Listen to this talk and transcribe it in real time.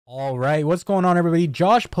All right, what's going on, everybody?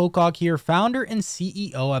 Josh Pocock here, founder and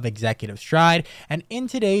CEO of Executive Stride. And in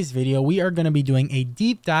today's video, we are going to be doing a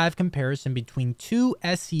deep dive comparison between two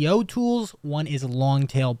SEO tools. One is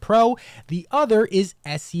LongTailPro, the other is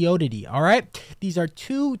SEODITY. All right, these are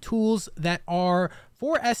two tools that are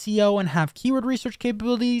for SEO and have keyword research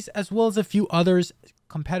capabilities, as well as a few others,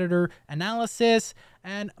 competitor analysis,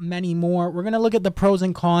 and many more. We're going to look at the pros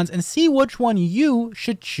and cons and see which one you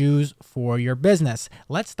should choose for your business.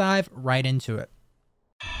 Let's dive right into it.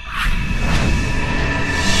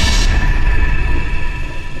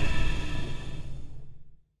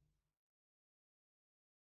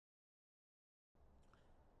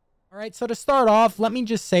 All right, so to start off, let me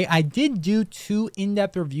just say I did do two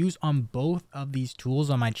in-depth reviews on both of these tools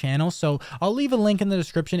on my channel. So I'll leave a link in the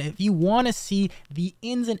description if you want to see the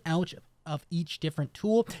ins and outs of each different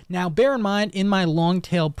tool. Now, bear in mind, in my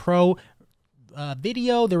LongTailPro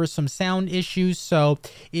video, there was some sound issues. So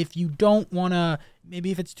if you don't want to,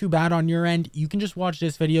 maybe if it's too bad on your end, you can just watch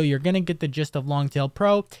this video. You're going to get the gist of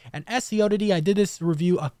LongTailPro. And SEODITY, I did this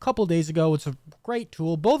review a couple days ago. It's a great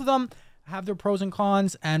tool. Both of them have their pros and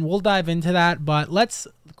cons, and we'll dive into that. But let's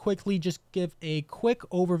quickly just give a quick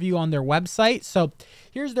overview on their website. So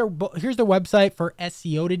here's their website for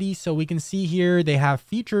SEODITY. So we can see here they have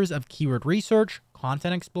features of keyword research,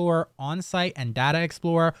 content explorer, on-site and data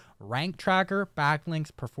explorer, rank tracker,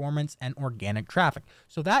 backlinks, performance, and organic traffic.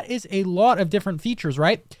 So that is a lot of different features,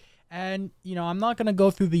 right? And, you know, I'm not going to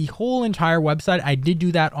go through the whole entire website. I did do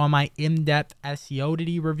that on my in-depth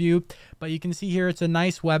SEODITY review, but you can see here it's a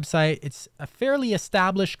nice website. It's a fairly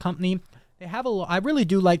established company. They have I really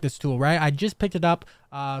do like this tool, right? I just picked it up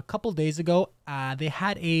a couple days ago. They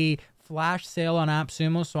had a flash sale on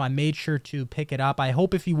AppSumo, so I made sure to pick it up. I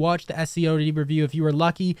hope if you watched the SEODITY review, if you were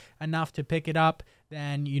lucky enough to pick it up,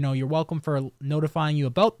 then, you know, you're welcome for notifying you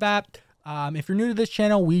about that. If you're new to this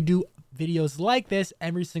channel, we do videos like this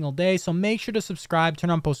every single day, so make sure to subscribe, turn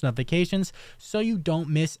on post notifications so you don't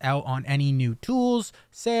miss out on any new tools,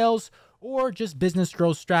 sales, or just business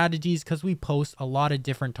growth strategies, because we post a lot of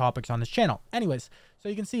different topics on this channel. Anyways, so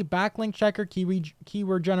you can see backlink checker,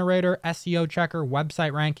 keyword generator, SEO checker,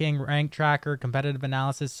 website ranking, rank tracker, competitive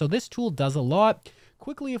analysis. So this tool does a lot.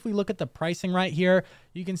 Quickly, if we look at the pricing right here,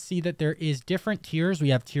 you can see that there is different tiers. We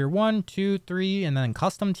have tier 1, 2, 3, and then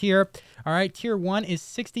custom tier. All right, tier 1 is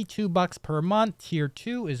 $62 per month. Tier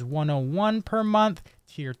 2 is $101 per month.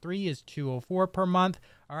 Tier 3 is $204 per month.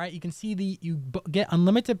 All right, you can see you get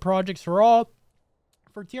unlimited projects for all.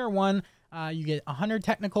 For tier 1, you get 100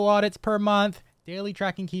 technical audits per month, daily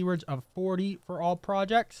tracking keywords of 40 for all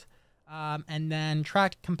projects, and then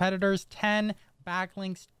tracked competitors 10,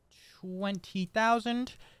 backlinks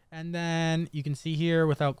 20,000, and then you can see here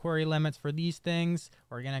without query limits for these things,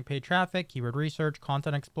 organic paid traffic, keyword research,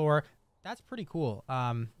 content explorer. That's pretty cool.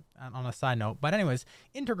 On a side note, but anyways,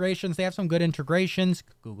 integrations, they have some good integrations: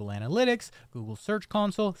 Google Analytics, Google Search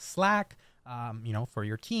Console, Slack, you know, for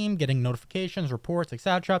your team, getting notifications, reports,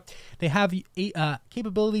 etc. They have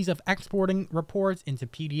capabilities of exporting reports into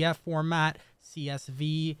PDF format,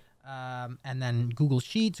 CSV, and then Google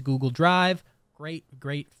Sheets, Google Drive.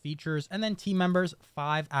 Great features. And then team members,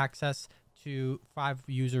 5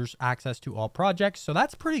 users access to all projects. So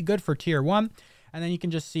that's pretty good for tier 1. And then you can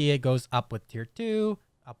just see it goes up with tier 2,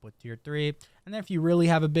 up with tier 3. And then if you really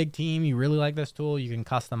have a big team, you really like this tool, you can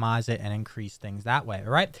customize it and increase things that way.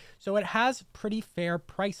 All right. So it has pretty fair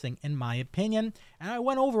pricing in my opinion. And I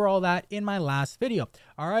went over all that in my last video.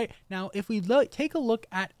 All right. Now, if we take a look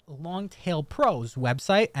at LongTailPro's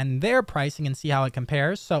website and their pricing and see how it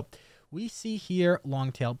compares. So we see here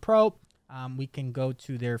LongTailPro. We can go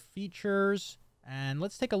to their features and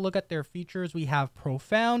let's take a look at their features. We have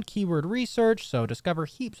profound keyword research. So discover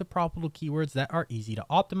heaps of profitable keywords that are easy to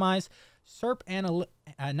optimize. SERP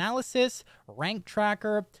analysis, rank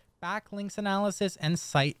tracker, backlinks analysis, and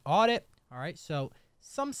site audit. All right. So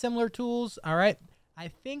some similar tools. All right. I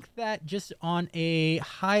think that just on a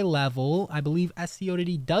high level, I believe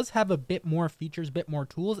SEODITY does have a bit more features, bit more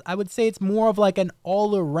tools. I would say it's more of like an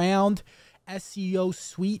all-around SEO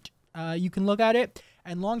suite. You can look at it.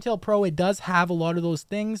 And LongTailPro, it does have a lot of those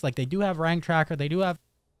things. Like they do have rank tracker. They do have...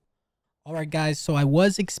 All right, guys, so I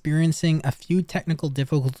was experiencing a few technical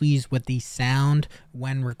difficulties with the sound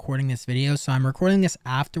when recording this video. So I'm recording this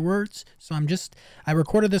afterwards. So I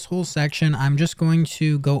recorded this whole section. I'm just going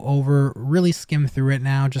to go over, really skim through it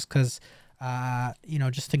now just because, you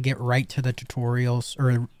know, just to get right to the tutorials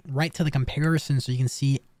or right to the comparison so you can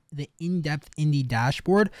see the in-depth in the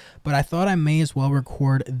dashboard. But I thought I may as well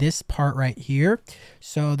record this part right here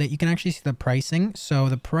so that you can actually see the pricing. So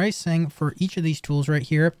the pricing for each of these tools right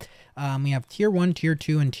here, we have tier 1, tier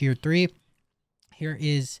 2, and tier 3. here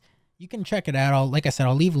is, you can check it out. Like I said,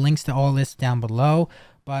 I'll leave links to all this down below,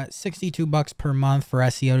 but $62 per month for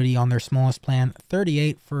SEODITY on their smallest plan,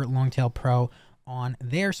 $38 for LongTailPro on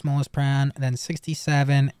their smallest plan, then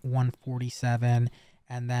 $67, $147,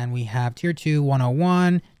 and then we have tier 2,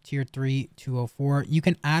 $101, tier 3, $204. You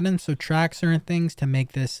can add and subtract certain things to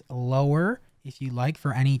make this lower if you like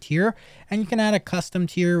for any tier, and you can add a custom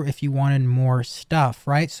tier if you wanted more stuff,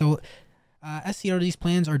 right? So SEODITY's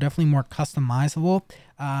plans are definitely more customizable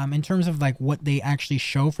in terms of like what they actually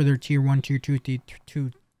show for their tier 1, tier 2,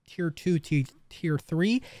 tier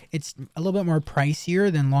 3. It's a little bit more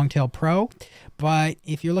pricier than LongTailPro, but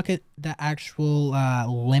if you look at the actual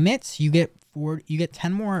limits, you get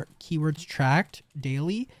 10 more keywords tracked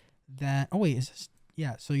daily than, oh wait, is this,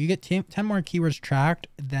 yeah, so you get 10 more keywords tracked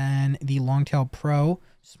than the LongTailPro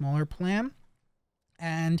smaller plan.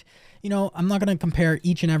 And, you know, I'm not going to compare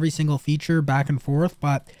each and every single feature back and forth,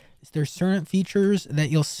 but there's certain features that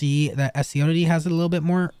you'll see that SEODITY has a little bit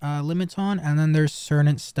more limits on, and then there's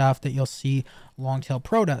certain stuff that you'll see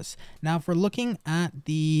LongTailPro does. Now, if we're looking at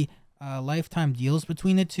the lifetime deals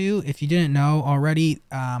between the two, if you didn't know already,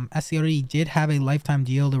 SEODITY did have a lifetime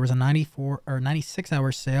deal. There was a 94 or 96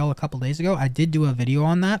 hour sale a couple days ago. I did do a video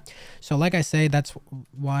on that. So like I say, that's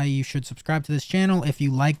why you should subscribe to this channel if you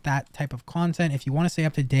like that type of content. If you want to stay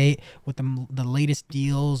up to date with the latest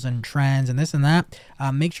deals and trends and this and that,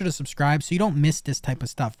 make sure to subscribe so you don't miss this type of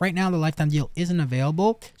stuff. Right now, the lifetime deal isn't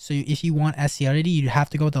available. So if you want SEODITY, you'd have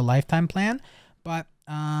to go with the lifetime plan. But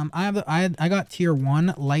I got tier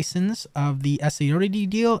 1 license of the SEODITY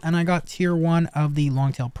deal, and I got tier 1 of the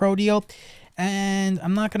LongTailPro deal. And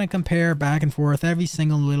I'm not going to compare back and forth every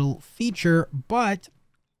single little feature, but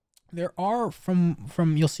there are from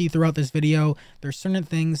you'll see throughout this video, there's certain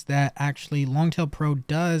things that actually LongTailPro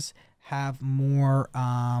does have more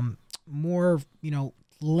you know,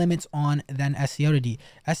 limits on than SEODITY.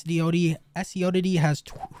 SEODITY has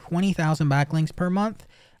 20,000 backlinks per month.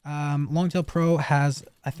 LongTailPro has,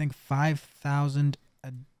 I think, 5,000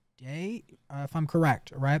 a day, if I'm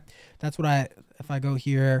correct, right? That's what if I go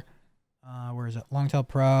here, where is it?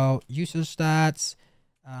 LongTailPro, usage stats,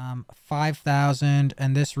 5,000,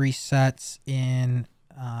 and this resets in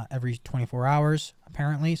every 24 hours,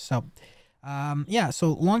 apparently. So, yeah,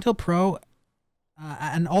 so LongTailPro,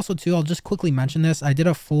 and also, too, I'll just quickly mention this. I did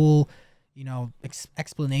a full, you know,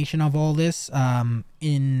 explanation of all this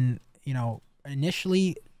in, you know,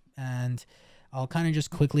 initially, and I'll kind of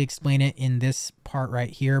just quickly explain it in this part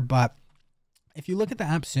right here. But if you look at the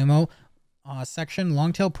AppSumo section,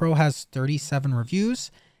 LongTailPro has 37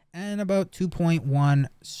 reviews and about 2.1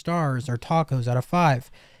 stars or tacos out of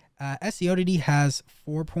 5. SEODITY has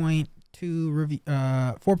 4.2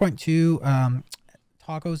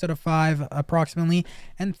 tacos out of 5 approximately,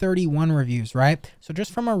 and 31 reviews, right? So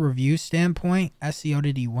just from a review standpoint,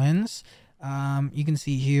 SEODITY wins. You can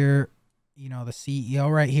see here, you know, the CEO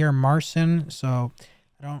right here, Marcin. So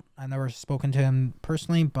I've never spoken to him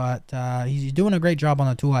personally, but he's doing a great job on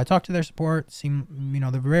the tool. I talked to their support, seem, you know,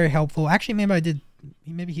 they're very helpful. Actually,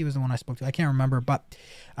 maybe he was the one I spoke to. I can't remember, but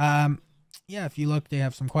yeah, if you look, they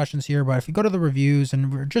have some questions here. But if you go to the reviews,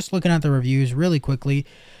 and we're just looking at the reviews really quickly,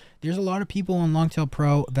 there's a lot of people on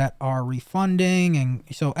LongTailPro that are refunding, and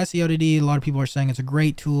so SEODITY, a lot of people are saying it's a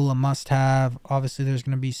great tool, a must-have. Obviously, there's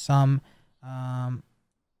going to be some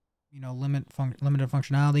you know, limited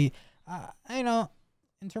functionality. You know,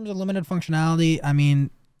 in terms of limited functionality, I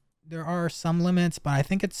mean, there are some limits, but I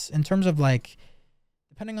think it's in terms of like,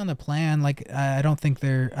 depending on the plan, like I think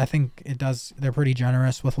they're pretty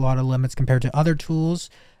generous with a lot of limits compared to other tools.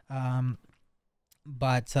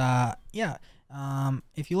 But yeah,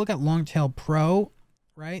 if you look at LongTailPro,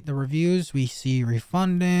 right, the reviews, we see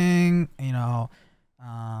refunding, you know,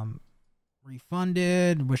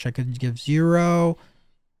 refunded, wish I could give 0.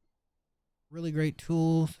 Really great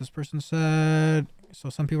tool, this person said. So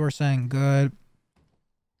some people are saying good.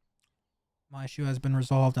 My issue has been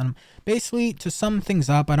resolved. And basically, to sum things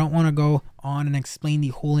up, I don't want to go on and explain the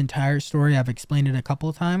whole entire story. I've explained it a couple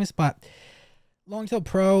of times, but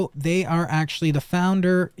LongTailPro, they are actually, the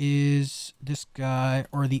founder is this guy,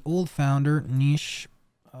 or the old founder, Niche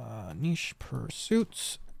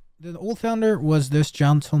Pursuits. The old founder was this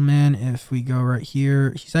gentleman. If we go right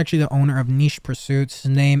here, he's actually the owner of Niche Pursuits.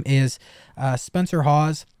 His name is Spencer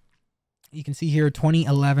Hawes. You can see here,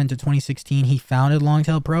 2011 to 2016, he founded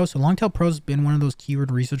LongTailPro. So LongTailPro has been one of those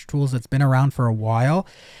keyword research tools that's been around for a while.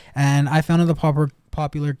 And I founded the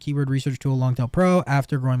popular keyword research tool LongTailPro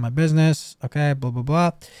after growing my business. Okay, blah, blah,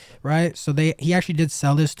 blah. Right? So he actually did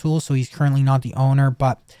sell this tool, so he's currently not the owner.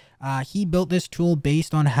 But He built this tool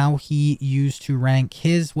based on how he used to rank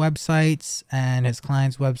his websites and his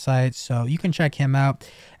clients' websites. So you can check him out.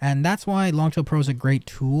 And that's why LongTailPro is a great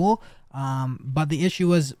tool. But the issue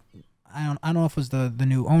was, I don't know if it was the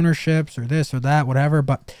new ownerships or this or that, whatever,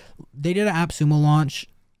 but they did an AppSumo launch,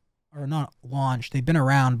 or not launch, they've been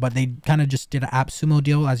around, but they kind of just did an AppSumo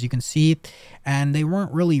deal, as you can see, and they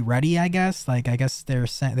weren't really ready, I guess. Like, I guess they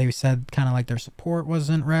said kind of like their support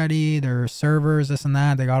wasn't ready, their servers, this and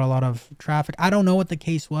that. They got a lot of traffic. I don't know what the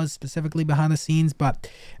case was specifically behind the scenes, but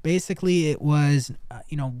basically it was,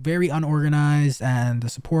 you know, very unorganized, and the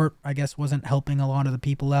support, I guess, wasn't helping a lot of the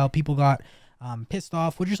people out. People got pissed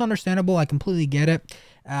off, which is understandable. I completely get it.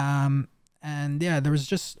 And yeah, there was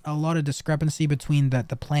just a lot of discrepancy between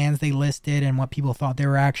the plans they listed and what people thought they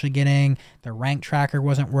were actually getting. The rank tracker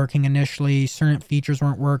wasn't working initially. Certain features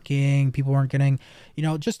weren't working. People weren't getting, you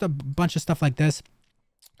know, just a bunch of stuff like this.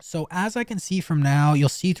 So as I can see from now, you'll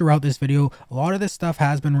see throughout this video, a lot of this stuff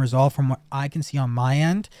has been resolved from what I can see on my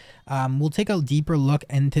end. We'll take a deeper look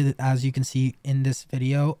into, as you can see in this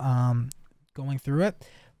video, going through it.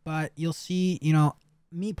 But you'll see, you know,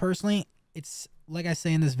 me personally, it's like I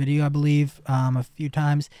say in this video, I believe a few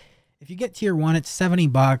times, if you get tier 1, it's 70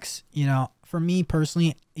 bucks. You know, for me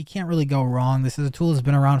personally, you can't really go wrong. This is a tool that's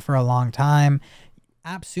been around for a long time.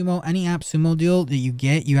 AppSumo, any AppSumo deal that you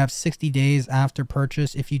get, you have 60 days after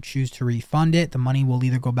purchase. If you choose to refund it, the money will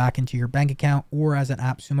either go back into your bank account or as an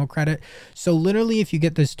AppSumo credit. So literally, if you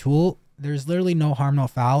get this tool, there's literally no harm, no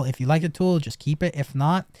foul. If you like the tool, just keep it. If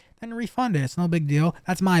not, then refund it. It's no big deal.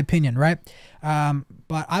 That's my opinion, right?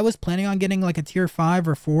 But I was planning on getting like a tier 5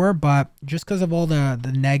 or 4, but just because of all the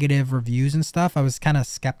negative reviews and stuff, I was kind of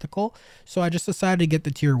skeptical. So I just decided to get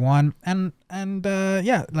the tier 1, and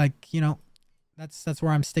yeah, like, you know, that's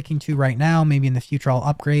where I'm sticking to right now. Maybe in the future I'll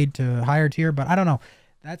upgrade to higher tier, but I don't know.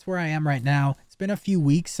 That's where I am right now. It's been a few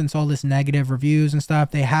weeks since all this negative reviews and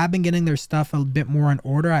stuff. They have been getting their stuff a bit more in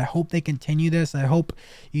order. I hope they continue this. I hope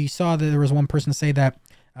you saw that there was one person say that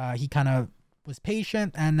he kind of was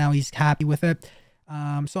patient and now he's happy with it.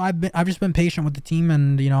 So I've just been patient with the team,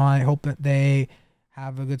 and you know, I hope that they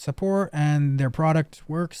have a good support and their product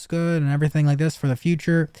works good and everything like this for the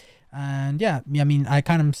future. And yeah, I mean, I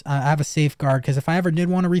have a safeguard, because if I ever did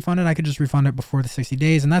want to refund it, I could just refund it before the 60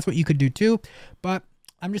 days, and that's what you could do too. But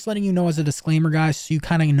I'm just letting you know as a disclaimer, guys, so you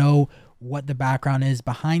kind of know what the background is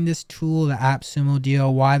behind this tool, the AppSumo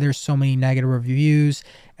deal, why there's so many negative reviews,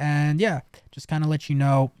 and yeah, just kind of let you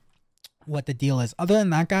know what the deal is. Other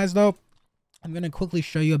than that, guys, though, I'm going to quickly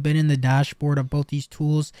show you a bit in the dashboard of both these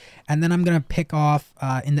tools, and then I'm going to pick off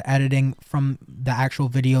in the editing from the actual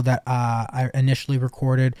video that I initially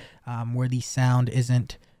recorded, where the sound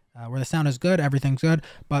isn't where the sound is good, everything's good.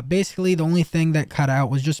 But basically the only thing that cut out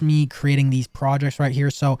was just me creating these projects right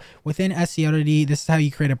here. So within SEODITY, this is how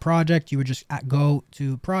you create a project. You would just go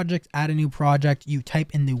to project, add a new project, you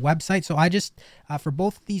type in the website. So I just for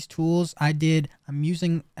both of these tools, I'm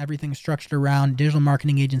using everything structured around digital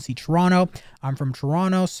marketing agency Toronto. I'm from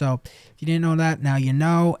Toronto, so if you didn't know that, now you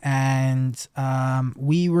know. And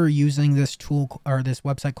we were using this tool, or this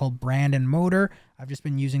website, called Brand and Motor. I've just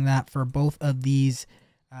been using that for both of these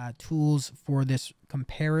tools for this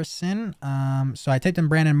comparison. So I typed in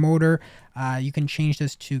Brand and Motor. You can change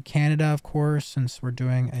this to Canada, of course, since we're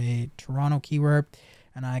doing a Toronto keyword.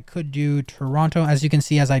 And I could do Toronto. As you can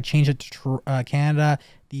see, as I change it to Canada,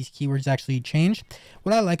 these keywords actually change.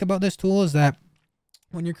 What I like about this tool is that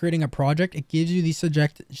when you're creating a project, it gives you these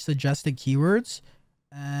suggested keywords.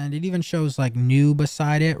 And it even shows like new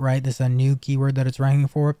beside it, right? This is a new keyword that it's ranking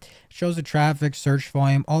for. It shows the traffic, search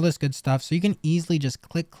volume, all this good stuff. So you can easily just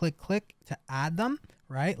click to add them,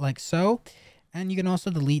 right? Like so. And you can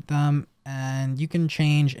also delete them, and you can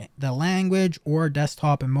change the language or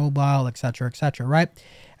desktop and mobile, etc., right?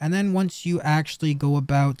 And then once you actually go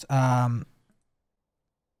about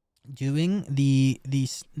doing the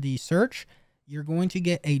search, you're going to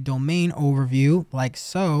get a domain overview like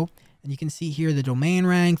so. And you can see here the domain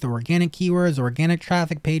rank, the organic keywords, organic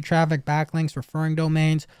traffic, paid traffic, backlinks, referring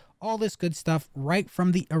domains, all this good stuff right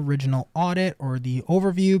from the original audit or the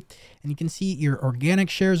overview. And you can see your organic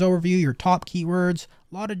shares overview, your top keywords,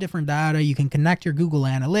 a lot of different data. You can connect your Google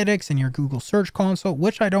Analytics and your Google Search Console,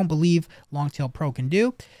 which I don't believe LongTailPro can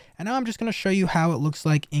do. And now I'm just going to show you how it looks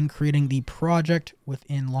like in creating the project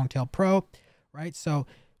within LongTailPro, right? So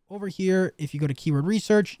over here, if you go to keyword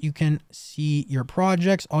research, you can see your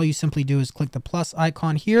projects. All you simply do is click the plus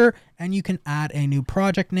icon here and you can add a new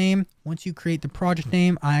project name. Once you create the project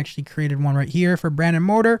name, I actually created one right here for Brand and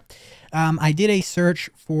Mortar. I did a search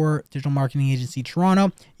for Digital Marketing Agency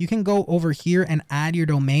Toronto. You can go over here and add your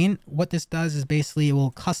domain. What this does is basically it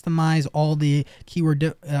will customize all the keyword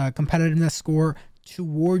competitiveness score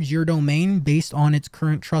towards your domain based on its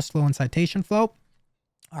current trust flow and citation flow.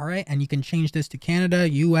 All right, and you can change this to Canada,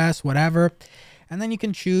 US, whatever. And then you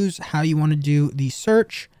can choose how you want to do the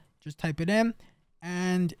search. Just type it in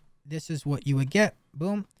and this is what you would get.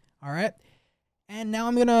 Boom. All right. And now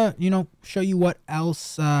I'm going to, show you what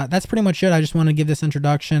else. That's pretty much it. I just want to give this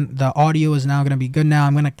introduction. The audio is now going to be good now.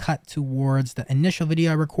 I'm going to cut towards the initial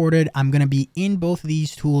video I recorded. I'm going to be in both of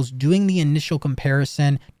these tools doing the initial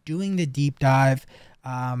comparison, doing the deep dive.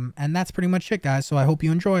 And that's pretty much it, guys. So I hope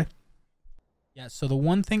you enjoy. Yeah, so the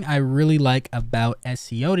one thing I really like about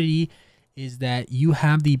SEODITY is that you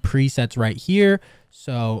have the presets right here.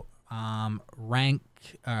 So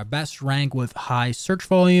best rank with high search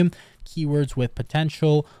volume, keywords with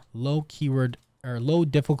potential, low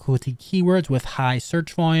difficulty keywords with high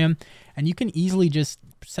search volume. And you can easily just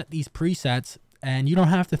set these presets and you don't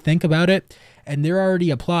have to think about it and they're already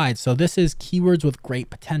applied. So this is keywords with great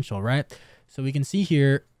potential, right? So we can see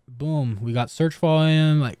here, boom, we got search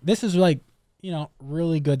volume. Like this is like,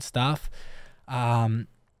 really good stuff. Yeah,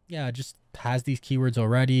 it just has these keywords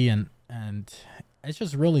already and it's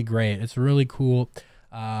just really great. It's really cool.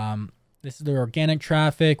 This is the organic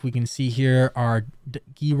traffic. We can see here our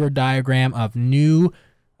keyword diagram of new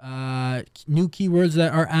keywords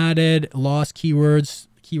that are added, lost keywords,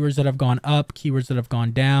 keywords that have gone up, keywords that have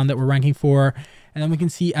gone down that we're ranking for. And then we can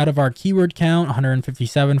see out of our keyword count,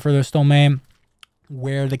 157 for this domain,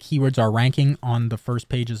 where the keywords are ranking on the first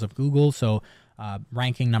pages of Google. So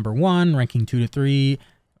ranking number 1, ranking 2 to 3,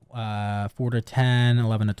 4 to 10,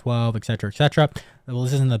 11 to 12, etc., etc. Well,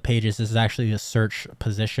 this isn't the pages. This is actually a search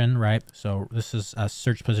position, right? So this is a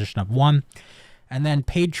search position of 1. And then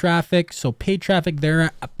paid traffic. So paid traffic,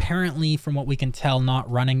 they're apparently, from what we can tell, not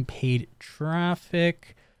running paid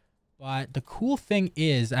traffic. But the cool thing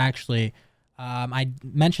is actually, I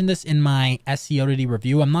mentioned this in my SEODITY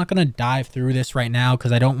review. I'm not going to dive through this right now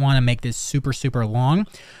because I don't want to make this super, super long.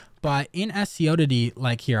 But in SEODITY,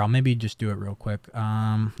 like here, I'll maybe just do it real quick.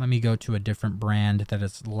 Let me go to a different brand that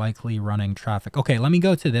is likely running traffic. Okay, let me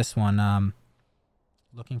go to this one.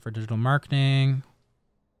 Looking for digital marketing.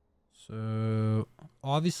 So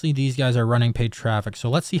obviously these guys are running paid traffic.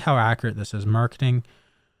 So let's see how accurate this is. Marketing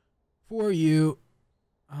for you.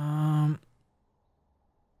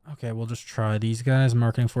 Okay, we'll just try these guys.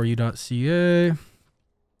 Marketingforyou.ca.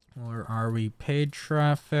 Or are we paid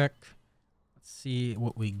traffic? Let's see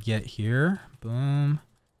what we get here. Boom.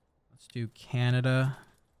 Let's do Canada.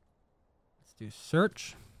 Let's do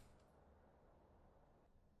search.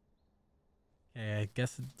 Okay, I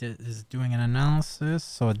guess it is doing an analysis.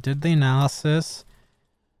 So it did the analysis.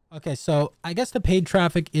 Okay, so I guess the paid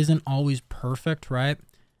traffic isn't always perfect, right?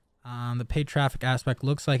 The paid traffic aspect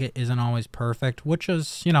looks like it isn't always perfect, which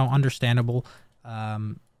is, understandable.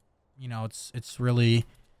 It's really,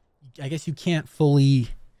 I guess you can't fully,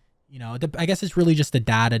 I guess it's really just the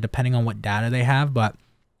data depending on what data they have. But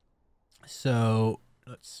so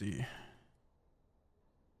let's see.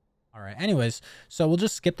 All right. Anyways, so we'll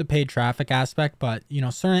just skip the paid traffic aspect, but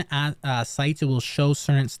certain sites, it will show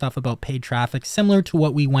certain stuff about paid traffic similar to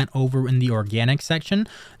what we went over in the organic section.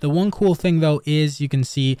 The one cool thing though is you can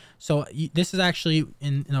see, so this is actually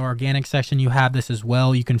in the organic section, you have this as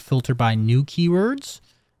well. You can filter by new keywords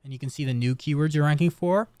and you can see the new keywords you're ranking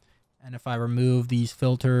for. And if I remove these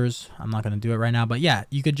filters, I'm not going to do it right now, but yeah,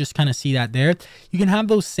 you could just kind of see that there. You can have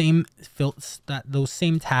those same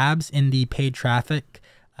tabs in the paid traffic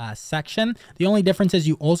section. The only difference is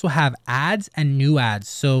you also have ads and new ads.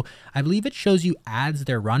 So I believe it shows you ads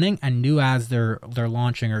they're running and new ads they're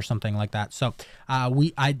launching or something like that. So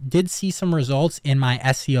I did see some results in my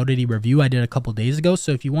SEODITY review I did a couple days ago.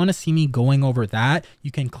 So if you want to see me going over that, you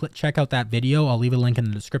can check out that video. I'll leave a link in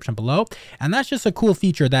the description below. And that's just a cool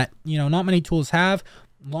feature that not many tools have.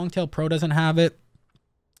 LongTailPro doesn't have it.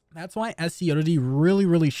 That's why SEODITY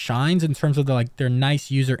really shines in terms of their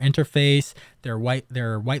nice user interface, their white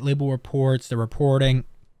label reports, their reporting,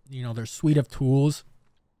 their suite of tools,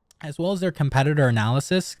 as well as their competitor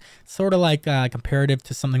analysis, sort of like comparative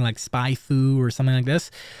to something like SpyFu or something like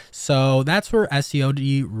this. So that's where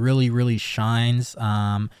SEODITY really shines.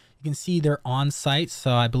 You can see they're on site.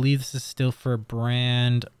 So I believe this is still for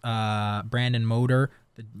brand and motor.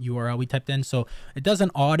 The URL we typed in, so it does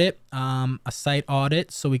an audit, a site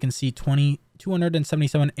audit, so we can see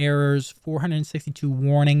 277 errors, 462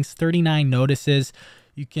 warnings, 39 notices.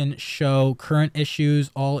 You can show current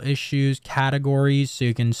issues, all issues, categories. So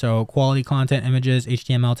you can show quality content, images,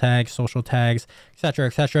 HTML tags, social tags, etc.,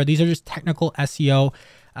 etc. These are just technical SEO.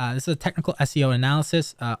 This is a technical SEO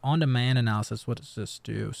analysis, on-demand analysis. What does this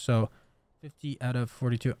do? So 50 out of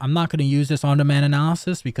 42. I'm not going to use this on-demand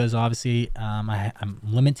analysis because obviously I'm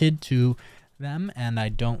limited to them and I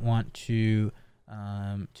don't want to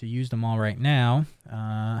use them all right now.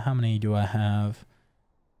 How many do I have?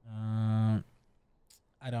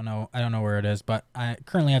 I don't know where it is, but I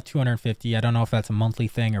currently have 250. I don't know if that's a monthly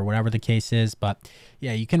thing or whatever the case is, but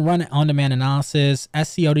yeah, you can run on-demand analysis.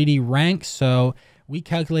 SEODITY rank. So we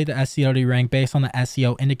calculate the SEODITY rank based on the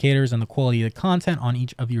SEO indicators and the quality of the content on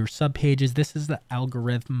each of your sub pages. This is the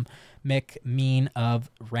algorithmic mean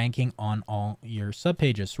of ranking on all your sub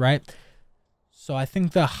pages, right? So I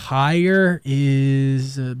think the higher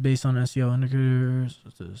is based on SEO indicators.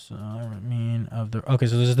 This mean of the, okay,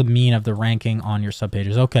 so this is the mean of the ranking on your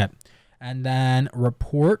subpages. Okay. And then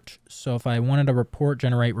report. So if I wanted a report,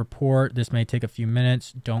 generate report, this may take a few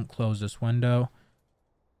minutes. Don't close this window.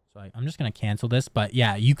 So I'm just going to cancel this, but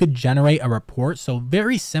yeah, you could generate a report. So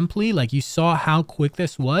very simply, like you saw how quick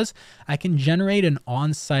this was, I can generate an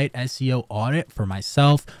on-site SEO audit for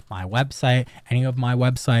myself, my website, any of my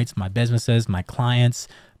websites, my businesses, my clients,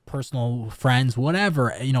 personal friends,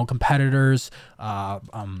 whatever, you know, competitors,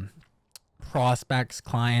 prospects,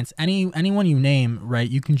 clients, anyone you name, right?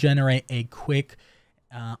 You can generate a quick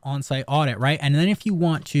on-site audit, right? And then if you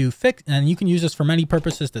want to fix, and you can use this for many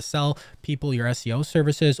purposes to sell people your SEO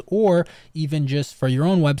services, or even just for your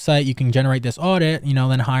own website, you can generate this audit, you know,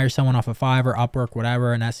 then hire someone off of Fiverr, Upwork,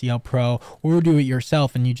 whatever, an SEO pro, or do it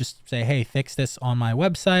yourself. And you just say, hey, fix this on my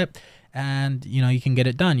website. And, you know, you can get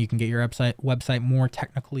it done. You can get your website more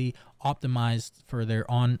technically optimized for their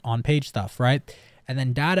on-page stuff, right? And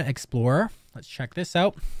then Data Explorer, let's check this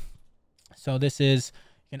out. So this is,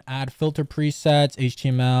 you can add filter presets,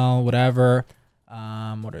 HTML, whatever.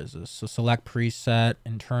 What is this? So select preset,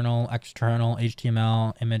 internal, external,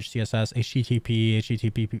 HTML, image, CSS, HTTP,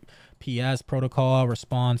 HTTPS protocol,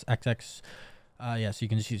 response, XX. Yeah, so you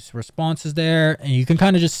can just use responses there, and you can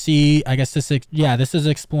kind of just see, I guess this, yeah, this is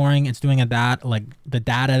exploring. It's doing like the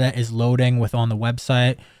data that is loading with on the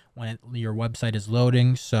website when your website is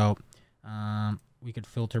loading. So we could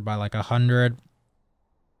filter by like 100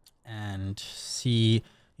 and see,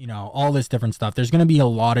 you know, all this different stuff. There's going to be a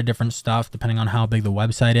lot of different stuff depending on how big the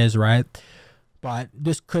website is, right? But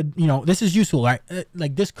this could, you know, this is useful, right?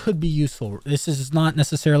 Like this could be useful. This is not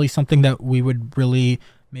necessarily something that we would really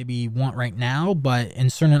maybe want right now, but in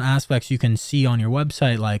certain aspects you can see on your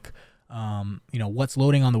website, like, you know, what's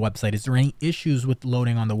loading on the website. Is there any issues with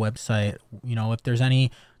loading on the website? You know, if there's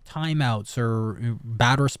any timeouts or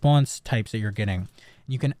bad response types that you're getting.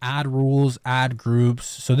 You can add rules, add groups.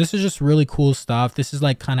 So this is just really cool stuff. This is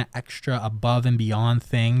like kind of extra above and beyond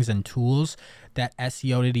things and tools that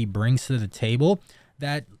SEODITY brings to the table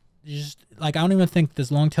that just like, I don't even think does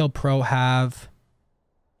LongTailPro have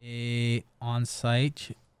a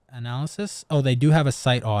on-site analysis. Oh, they do have a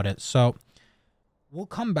site audit. So we'll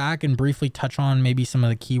come back and briefly touch on maybe some of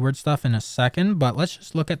the keyword stuff in a second, but let's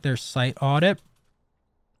just look at their site audit.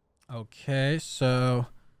 Okay, so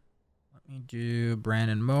let me do brand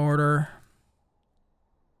and mortar.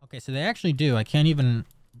 Okay, so they actually do. I can't even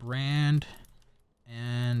brand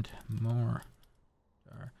and more.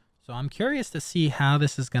 So I'm curious to see how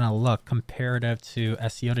this is going to look comparative to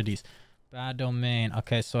SEODITY's. Bad domain.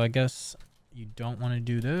 Okay, so I guess you don't want to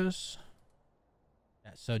do this.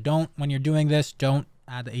 Yeah, so don't, when you're doing this, don't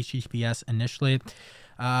add the HTTPS initially.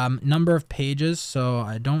 Number of pages. So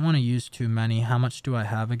I don't want to use too many. How much do I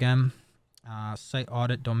have again? Site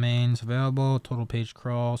audit domains available, total page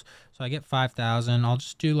crawls. So I get 5,000. I'll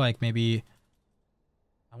just do like maybe,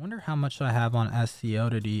 I wonder how much I have on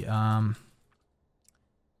SEODITY.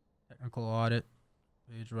 Technical audit,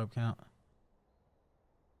 page web count.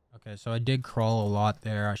 Okay, so I did crawl a lot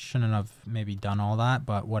there. I shouldn't have maybe done all that,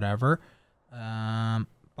 but whatever.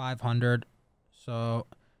 500. So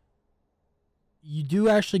you do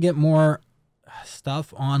actually get more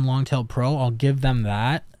stuff on LongTailPro. I'll give them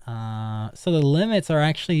that. So the limits are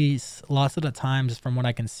actually lots of the times, from what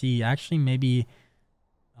I can see, actually maybe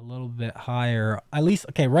a little bit higher. At least,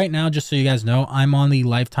 okay, right now, just so you guys know, I'm on the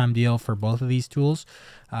lifetime deal for both of these tools.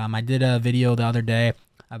 I did a video the other day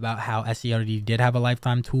about how SEODITY did have a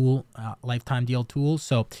lifetime deal tool.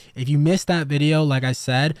 So if you missed that video, like I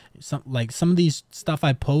said, some of these stuff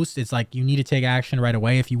I post, it's like you need to take action right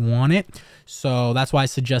away if you want it. So that's why I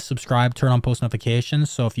suggest subscribe, turn on post notifications.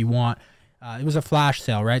 So if you want, it was a flash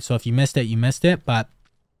sale, right? So if you missed it, you missed it. But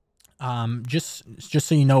Just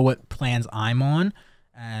so you know what plans I'm on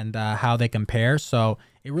and how they compare. So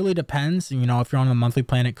it really depends. You know, if you're on the monthly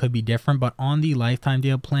plan, it could be different, but on the lifetime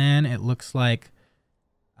deal plan, it looks like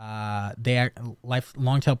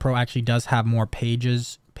LongTailPro actually does have more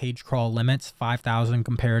page crawl limits, 5,000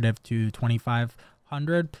 comparative to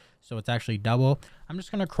 2,500. So it's actually double. I'm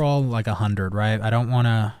just going to crawl like 100, right? I don't want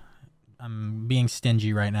to, I'm being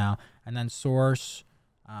stingy right now. And then source.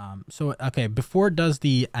 So, okay, before it does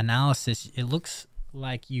the analysis, it looks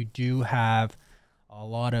like you do have a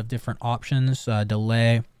lot of different options.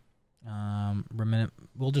 Delay,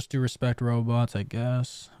 we'll just do respect robots, I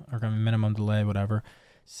guess, or minimum delay, whatever.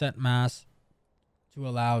 Set mask to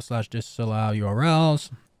allow/disallow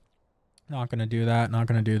URLs. Not going to do that. Not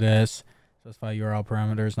going to do this. Specify URL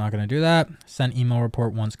parameters. Not going to do that. Send email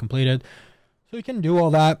report once completed. So you can do all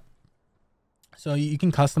that. So you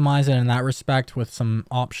can customize it in that respect with some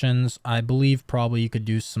options. I believe probably you could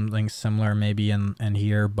do something similar maybe in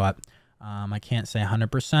here, but I can't say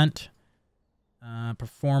 100%.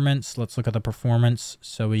 Performance. Let's look at the performance.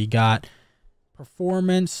 So we got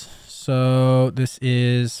performance. So this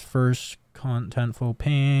is first contentful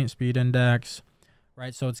paint, speed index,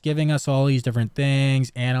 right? So it's giving us all these different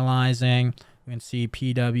things, analyzing. We can see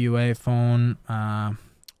PWA phone,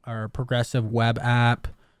 our progressive web app,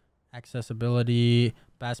 accessibility,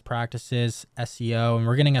 best practices, SEO, and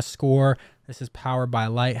we're getting a score. This is powered by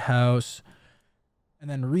Lighthouse. And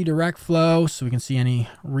then redirect flow, so we can see any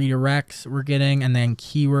redirects we're getting, and then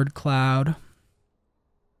keyword cloud.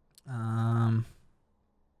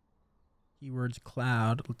 Keywords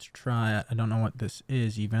cloud, let's try it. I don't know what this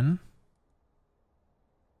is even.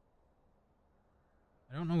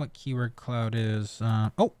 I don't know what keyword cloud is.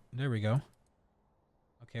 Oh, there we go.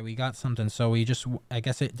 Okay, we got something. So we just, I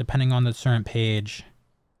guess it, depending on the certain page,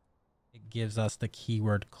 it gives us the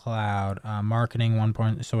keyword cloud. Marketing 1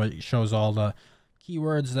 point, so it shows all the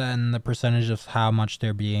keywords, then the percentage of how much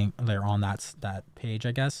they're on that page,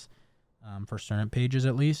 I guess, for certain pages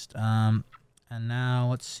at least. And now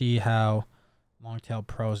let's see how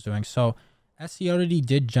LongTailPro is doing. So SEODITY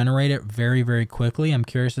did generate it very, very quickly. I'm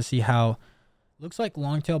curious to see how. Looks like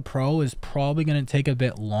LongTailPro is probably going to take a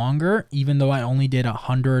bit longer, even though I only did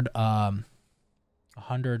 100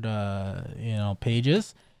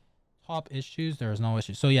 pages. Top issues, there is no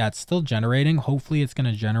issue. So yeah, it's still generating. Hopefully it's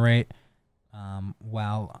going to generate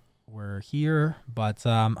while we're here, but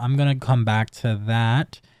I'm going to come back to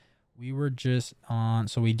that. We were just on,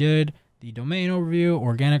 so we did the domain overview,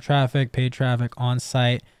 organic traffic, paid traffic,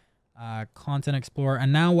 on-site, content explorer,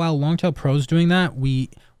 and now while LongTailPro is doing that, we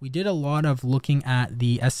did a lot of looking at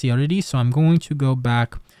the SEODITY. So I'm going to go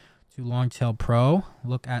back to LongTailPro,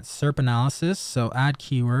 look at SERP analysis, so add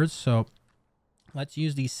keywords. So let's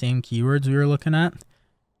use these same keywords we were looking at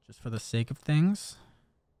just for the sake of things.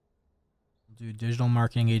 We'll do digital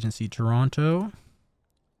marketing agency Toronto.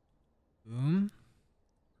 Boom.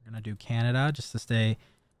 We're going to do Canada just to stay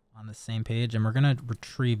on the same page, and we're going to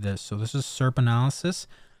retrieve this. So this is SERP analysis.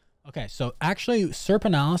 Okay, so actually SERP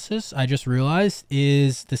analysis, I just realized,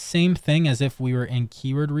 is the same thing as if we were in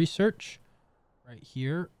keyword research right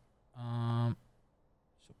here. So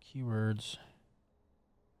keywords,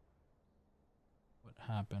 what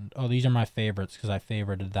happened? Oh, these are my favorites because I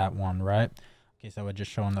favorited that one, right? Okay, so we're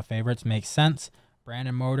just showing the favorites. Makes sense. Brand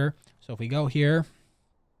and motor. So if we go here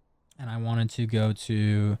and I wanted to go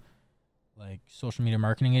to like social media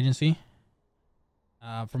marketing agency,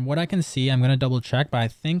 from what I can see, I'm going to double check, but I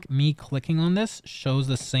think me clicking on this shows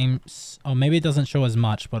the same. Oh, maybe it doesn't show as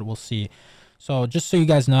much, but we'll see. So just so you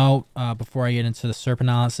guys know, before I get into the SERP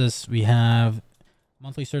analysis, we have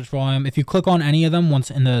monthly search volume. If you click on any of them once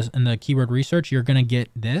in the keyword research, you're going to get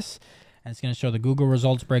this. And it's going to show the Google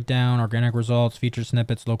results breakdown, organic results, featured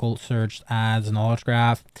snippets, local search, ads, knowledge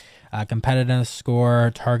graph, competitiveness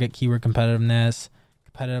score, target keyword competitiveness,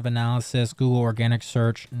 competitive analysis, Google organic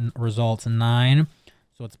search results 9.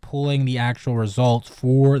 So it's pulling the actual results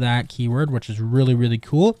for that keyword, which is really, really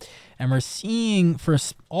cool. And we're seeing for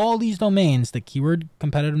all these domains, the keyword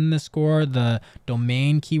competitiveness score, the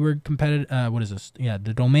domain keyword competitive, what is this? Yeah,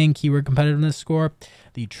 the domain keyword competitiveness score,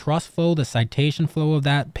 the trust flow, the citation flow of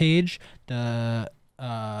that page, the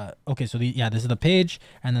okay, so this is the page,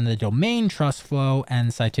 and then the domain trust flow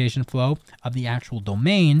and citation flow of the actual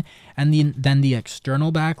domain, and then the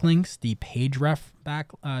external backlinks, the page ref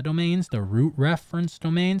domains, the root reference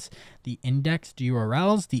domains, the indexed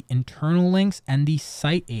URLs, the internal links, and the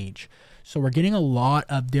site age. So we're getting a lot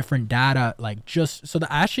of different data, like just so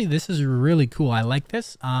that actually this is really cool. I like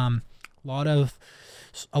this. A lot of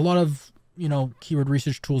keyword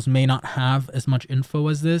research tools may not have as much info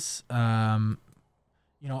as this.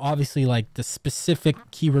 you know, obviously like the specific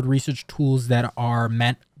keyword research tools that are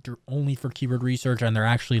meant only for keyword research, and they're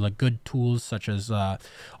actually like good tools such as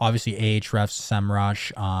obviously Ahrefs,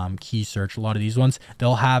 SEMrush, Key Search. A lot of these ones,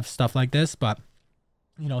 they'll have stuff like this, but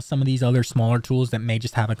you know, some of these other smaller tools that may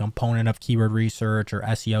just have a component of keyword research or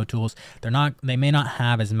SEO tools, they may not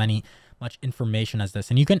have as much information as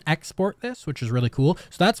this. And you can export this, which is really cool.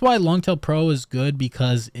 So that's why LongTailPro is good,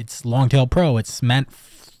 because it's LongTailPro. It's meant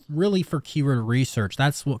really for keyword research.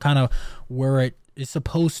 That's what kind of where it is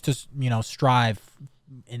supposed to, you know, strive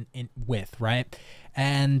with, right?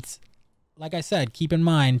 And like I said, keep in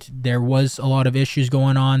mind, there was a lot of issues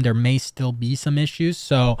going on. There may still be some issues.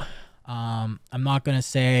 So I'm not going to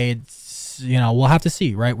say it's, you know, we'll have to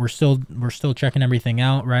see, right? We're still checking everything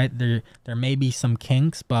out, right? There may be some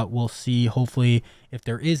kinks, but we'll see, hopefully, if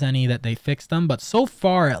there is any, that they fix them. But so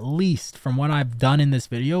far, at least from what I've done in this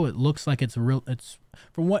video, it looks like it's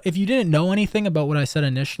from what, if you didn't know anything about what I said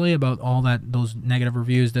initially about all those negative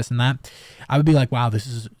reviews, this and that, I would be like, wow, this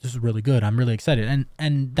is really good. I'm really excited.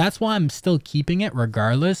 And that's why I'm still keeping it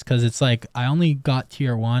regardless, because it's like I only got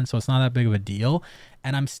tier 1, so it's not that big of a deal.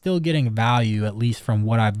 And I'm still getting value, at least from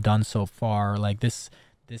what I've done so far. Like this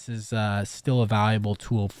is still a valuable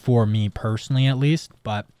tool for me personally, at least.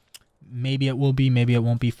 But maybe it will be, maybe it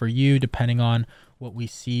won't be for you, depending on what we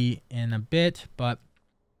see in a bit. But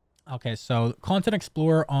okay, so Content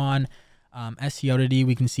Explorer on SEODITY,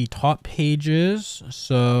 we can see top pages.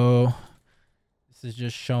 So this is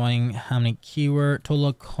just showing how many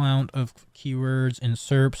total count of keywords in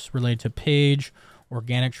SERPs related to page,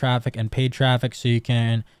 organic traffic, and paid traffic. So you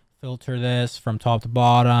can filter this from top to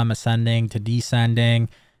bottom, ascending to descending,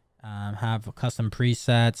 have custom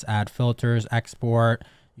presets, add filters, export.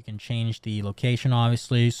 You can change the location,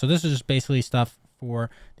 obviously. So this is just basically stuff for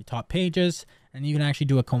the top pages, and you can actually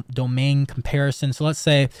do a domain comparison. So let's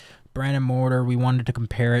say brand and mortar, we wanted to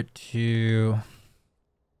compare it to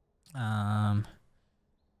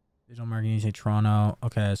digital marketing, say Toronto.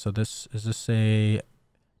 Okay, so is this a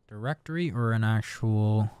directory or an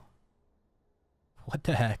actual, what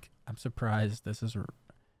the heck? I'm surprised this is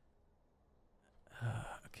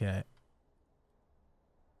okay.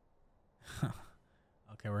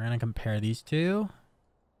 Okay, we're gonna compare these two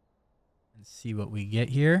and see what we get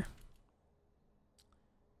here.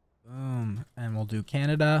 Boom, and we'll do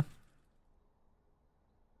Canada.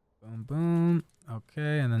 Boom, boom.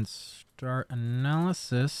 Okay, and then start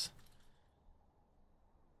analysis.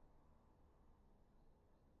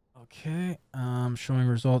 Okay, showing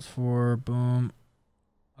results for boom.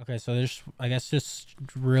 Okay, so there's, I guess, just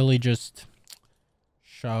really just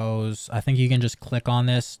shows, I think you can just click on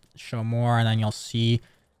this, show more, and then you'll see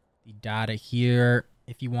the data here.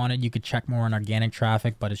 If you wanted, you could check more on organic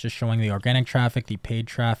traffic, but it's just showing the organic traffic, the paid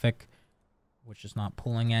traffic, which is not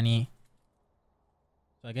pulling any.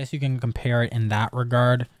 So I guess you can compare it in that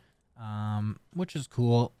regard, which is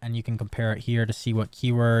cool. And you can compare it here to see what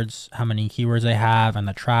keywords, how many keywords they have, and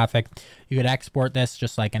the traffic. You could export this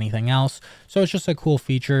just like anything else. So it's just a cool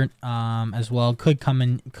feature as well. Could come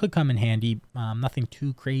in handy. Nothing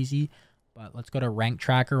too crazy. But let's go to Rank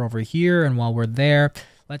Tracker over here. And while we're there,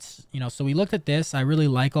 let's, you know, so we looked at this. I really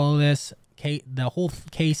like all of this. The whole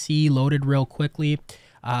KC loaded real quickly.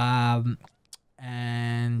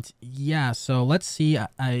 And yeah, so let's see,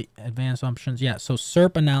 advanced options. Yeah, so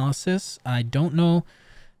SERP analysis. I don't know,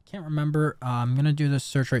 can't remember. I'm going to do this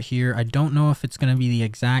search right here. I don't know if it's going to be the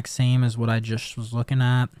exact same as what I just was looking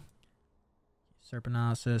at. SERP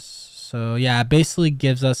analysis. So yeah, it basically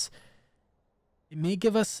gives us, it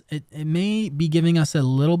may be giving us a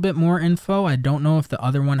little bit more info. I don't know if the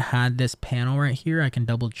other one had this panel right here. I can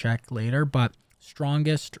double check later, but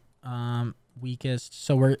strongest, weakest.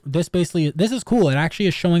 So this is cool. It actually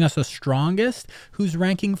is showing us the strongest who's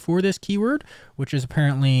ranking for this keyword, which is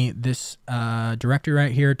apparently this directory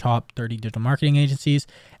right here, top 30 digital marketing agencies,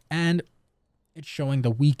 and it's showing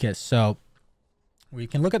the weakest. So we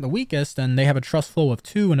can look at the weakest, and they have a trust flow of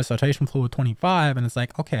 2 and a citation flow of 25, and it's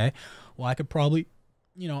like, okay, well, I could probably,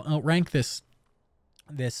 you know, outrank this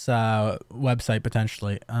website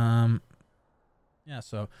potentially. Yeah,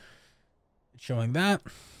 so it's showing that.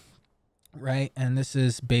 Right, and this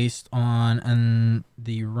is based on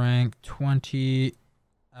the rank 20.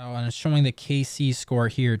 Oh, and it's showing the KC score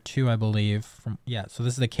here too, I believe. Yeah, so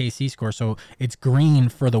this is the KC score. So it's green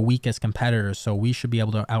for the weakest competitors. So we should be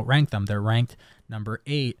able to outrank them. They're ranked number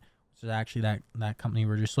 8, which is actually that company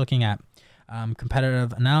we're just looking at.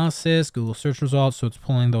 Competitive analysis, Google search results. So it's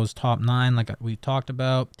pulling those top 9 like we talked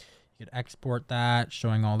about. You You could export that,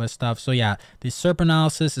 showing all this stuff. So yeah, the SERP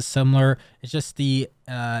analysis is similar. It's just the,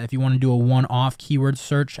 if you want to do a one-off keyword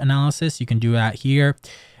search analysis, you can do that here.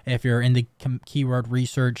 If you're in the keyword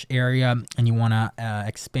research area and you want to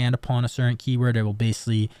expand upon a certain keyword, it will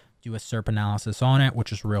basically do a SERP analysis on it,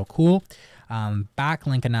 which is real cool.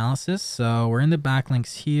 Backlink analysis. So we're in the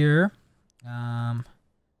backlinks here. Backlinks.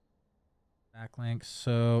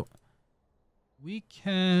 So we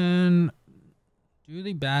can do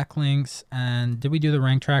the backlinks. And did we do the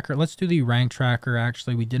rank tracker? Let's do the rank tracker.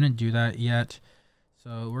 Actually, we didn't do that yet.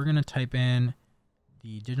 So we're going to type in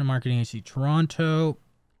the Digital Marketing Agency Toronto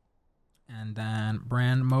and then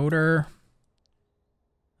brand motor.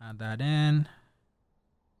 Add that in.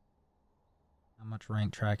 How much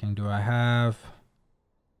rank tracking do I have?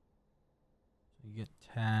 You get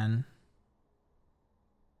 10.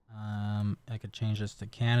 I could change this to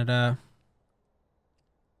Canada.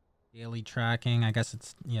 Daily tracking. I guess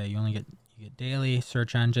it's, yeah, you get daily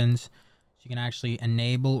search engines. So you can actually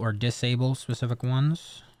enable or disable specific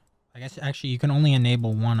ones. I guess actually you can only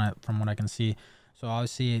enable one from what I can see. So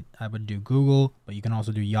obviously I would do Google, but you can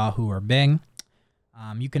also do Yahoo or Bing.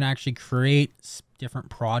 You can actually create different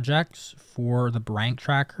projects for the rank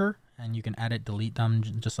tracker, and you can edit, delete them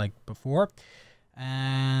just like before.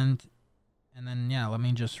 And then, yeah, let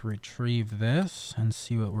me just retrieve this and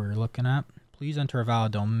see what we're looking at. Please enter a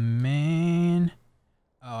valid domain.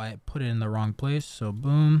 Oh, I put it in the wrong place. So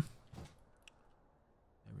boom.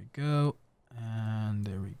 There we go. And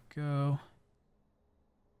there we go.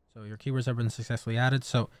 So your keywords have been successfully added.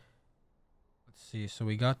 So let's see. So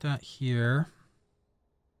we got that here.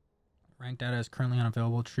 Rank data is currently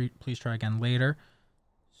unavailable. Please try again later.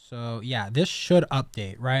 So yeah, this should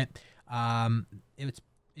update, right?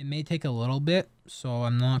 It may take a little bit, so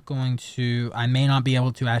I'm not going to, I may not be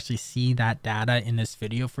able to actually see that data in this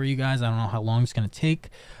video for you guys. I don't know how long it's going to take,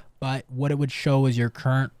 but what it would show is your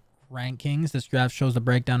current rankings. This graph shows the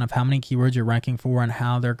breakdown of how many keywords you're ranking for and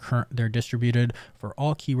how they're distributed for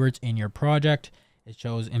all keywords in your project. It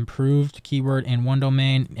shows improved keyword in one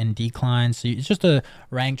domain and decline. So it's just a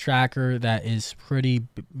rank tracker that is pretty,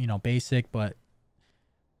 you know, basic, but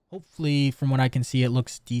hopefully from what I can see, it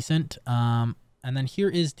looks decent. And then here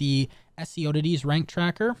is the SEODITY's rank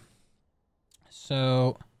tracker.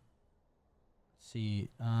 So let's see.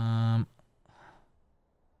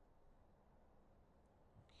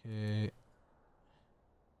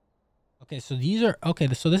 Okay, so these are,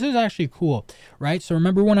 okay, so this is actually cool, right? So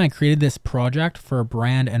remember when I created this project for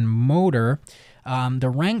brand and motor, the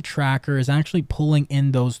rank tracker is actually pulling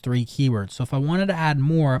in those 3 keywords. So if I wanted to add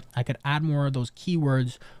more, I could add more of those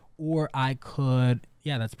keywords, or I could,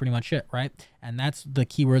 yeah, that's pretty much it, right? And that's the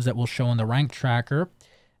keywords that will show in the rank tracker.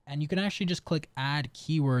 And you can actually just click add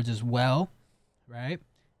keywords as well, right?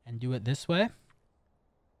 And do it this way.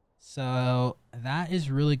 So that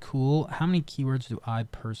is really cool. How many keywords do I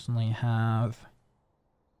personally have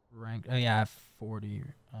ranked? Oh yeah, I have 40.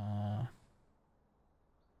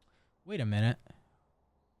 Wait a minute.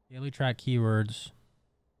 Daily track keywords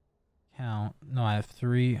count. No, I have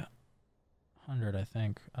 300, I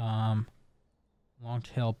think.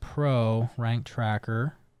 LongTailPro rank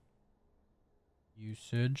tracker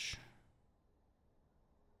usage.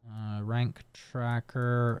 Rank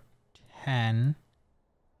tracker 10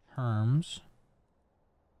 terms.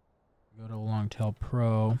 Go to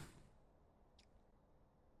LongTailPro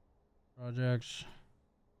projects.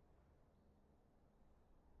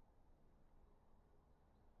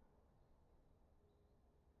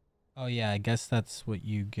 Oh yeah, I guess that's what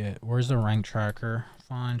you get. Where's the rank tracker?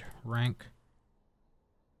 Find rank.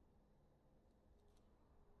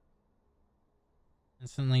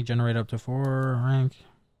 Instantly generate up to 4 rank.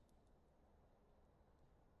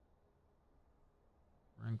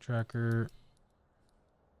 Rank tracker.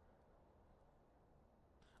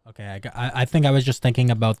 Okay, I think I was just thinking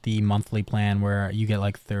about the monthly plan where you get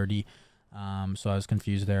like 30. So I was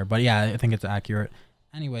confused there. But yeah, I think it's accurate.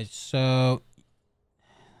 Anyway, so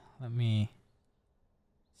let me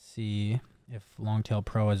see if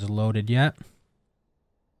LongTailPro is loaded yet.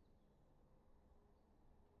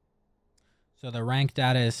 So the rank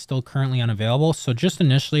data is still currently unavailable. So just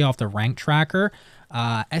initially off the rank tracker,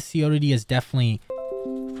 SEODITY is definitely,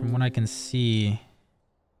 from what I can see.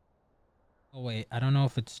 Oh wait, I don't know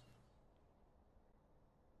if it's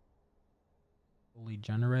fully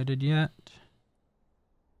generated yet.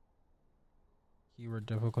 Keyword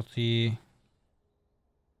difficulty.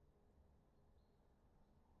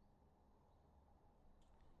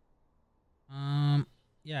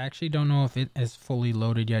 Yeah, I actually don't know if it is fully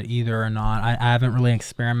loaded yet either or not. I haven't really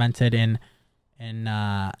experimented in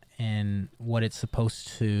in what it's supposed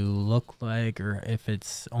to look like, or if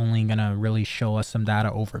it's only gonna really show us some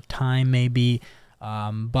data over time maybe.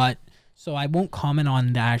 But so I won't comment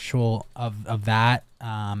on the actual of that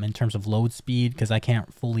in terms of load speed, because I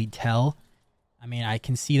can't fully tell. I mean, I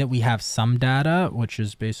can see that we have some data, which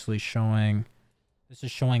is basically showing, this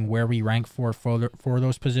is showing where we rank for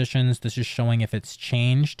those positions. This is showing if it's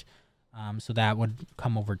changed. So that would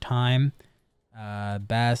come over time.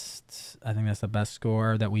 Best, I think that's the best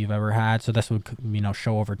score that we've ever had. So this would, you know,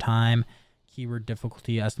 show over time. Keyword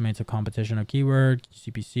difficulty, estimates of competition of keyword,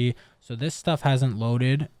 CPC. So this stuff hasn't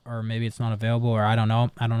loaded, or maybe it's not available, or I don't know.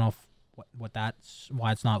 I don't know if, what that's,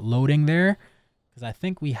 why it's not loading there, because I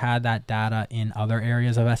think we had that data in other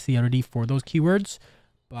areas of SEODITY for those keywords,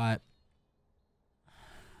 but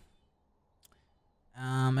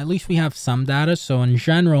at least we have some data. So in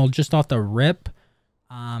general, just off the rip,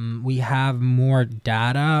 we have more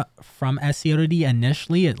data from SEODITY.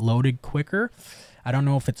 Initially, it loaded quicker. I don't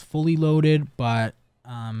know if it's fully loaded, but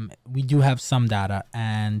we do have some data.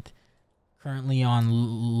 And currently on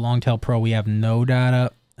LongTailPro, we have no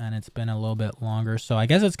data, and it's been a little bit longer. So I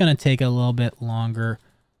guess it's going to take a little bit longer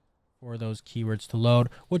for those keywords to load,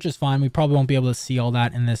 which is fine. We probably won't be able to see all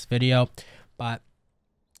that in this video, but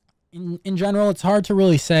in general, it's hard to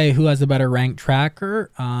really say who has a better rank tracker.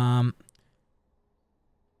 I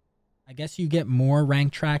guess you get more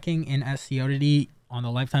rank tracking in SEODITY on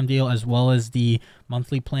the lifetime deal as well as the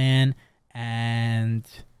monthly plan. And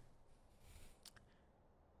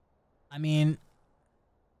I mean,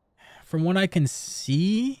 from what I can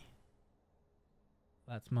see,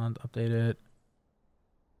 last month updated,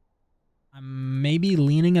 I'm maybe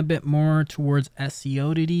leaning a bit more towards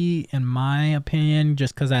SEODITY in my opinion,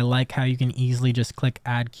 just because I like how you can easily just click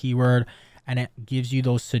add keyword and it gives you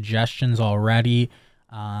those suggestions already,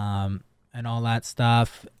 and all that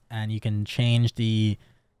stuff. And you can change the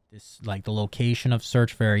location of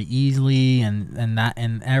search very easily,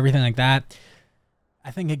 and everything like that.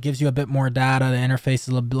 I think it gives you a bit more data. The interface is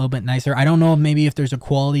a little bit nicer. I don't know maybe if there's a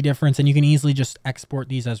quality difference, and you can easily just export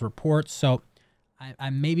these as reports. So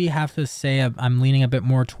I maybe have to say I'm leaning a bit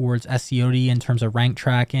more towards SEODITY in terms of rank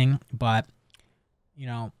tracking, but you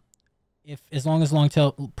know, as long as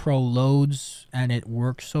LongTailPro loads and it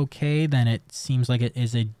works okay, then it seems like it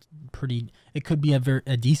is it could be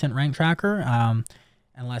a decent rank tracker,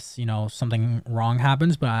 unless, you know, something wrong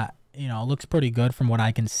happens. But you know, it looks pretty good from what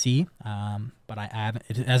I can see. But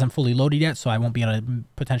it hasn't fully loaded yet, so I won't be able to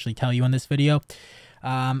potentially tell you in this video.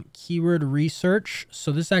 Keyword research.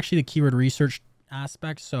 So this is actually the keyword research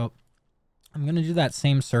aspect. So I'm gonna do that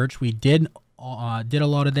same search. We did a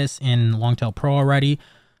lot of this in LongTailPro already.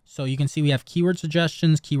 So you can see we have keyword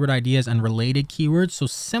suggestions, keyword ideas, and related keywords. So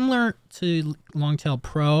similar to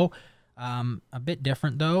LongTailPro, a bit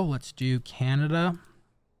different though. Let's do Canada.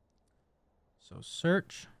 So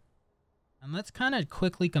search, and let's kind of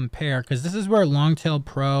quickly compare, because this is where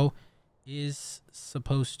LongTailPro is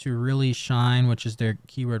supposed to really shine, which is their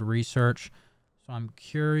keyword research. So I'm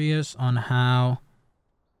curious on how,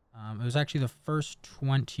 it was actually the first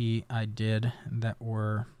 20 I did that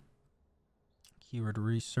were keyword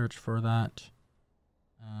research for that.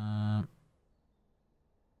 So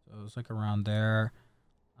it was like around there.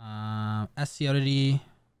 SEODITY,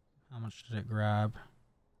 how much did it grab?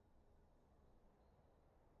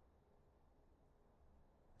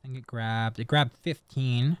 I think it grabbed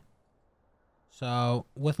 15. So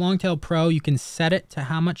with LongTailPro, you can set it to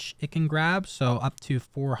how much it can grab. So up to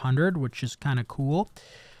 400, which is kind of cool.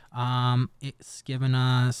 It's given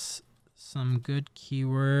us some good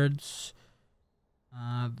keywords.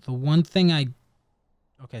 The one thing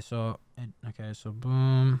so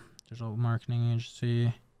boom, digital marketing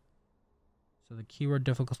agency. So the keyword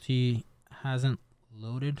difficulty hasn't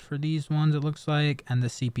loaded for these ones, it looks like, and the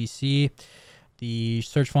CPC. The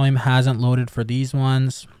search volume hasn't loaded for these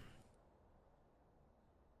ones.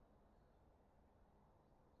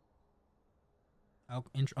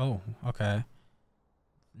 Oh, okay.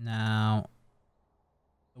 Now,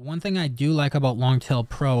 the one thing I do like about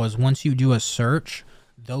LongTailPro is once you do a search,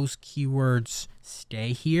 those keywords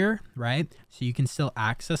stay here, right? So you can still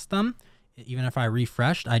access them even if I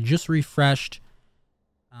refreshed. I just refreshed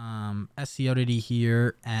SEODITY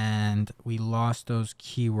here, and we lost those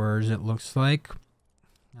keywords, it looks like.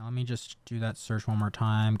 Now let me just do that search one more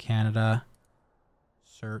time. Canada,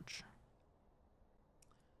 search.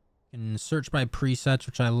 You can search by presets,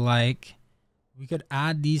 which I like. We could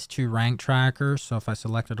add these to rank tracker. So if I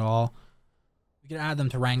select it all, we could add them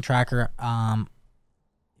to rank tracker.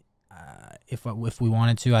 If we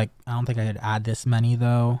wanted to. I don't think I could add this many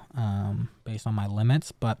though, based on my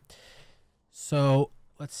limits. But so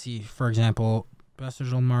let's see. For example, best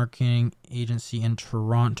digital marketing agency in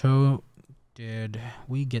Toronto. Did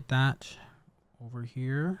we get that over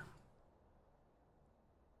here?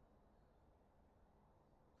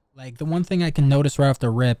 Like, the one thing I can notice right off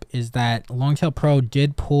the rip is that LongTailPro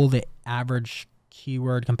did pull the average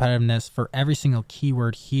keyword competitiveness for every single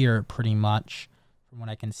keyword here, pretty much, from what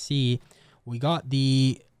I can see. We got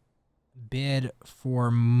the bid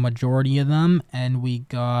for majority of them, and we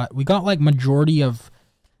got like majority of,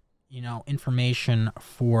 you know, information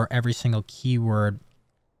for every single keyword,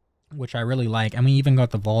 which I really like. And we even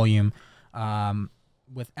got the volume.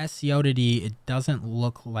 With SEODITY, it doesn't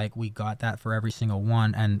look like we got that for every single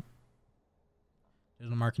one. And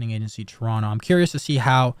Digital Marketing Agency Toronto, I'm curious to see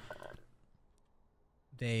how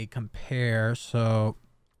they compare. So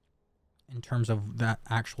in terms of that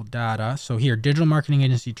actual data, so here, Digital Marketing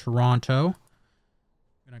Agency Toronto,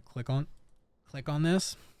 I'm gonna click on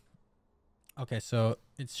this. Okay, so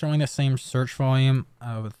it's showing the same search volume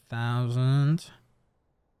of 1,000,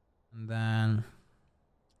 and then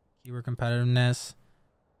keyword competitiveness,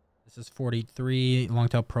 this is 43.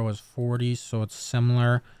 LongTailPro is 40, so it's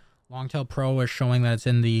similar. LongTailPro is showing that it's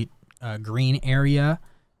in the green area.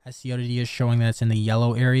 SEODITY is showing that it's in the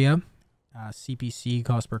yellow area. CPC,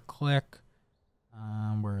 cost per click.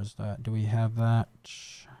 Where is that? Do we have that?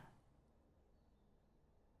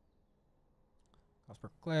 Cost per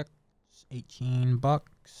click, 18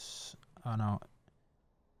 bucks. Oh no,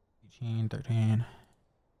 18, 13.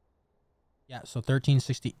 Yeah, so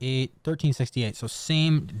 1368. So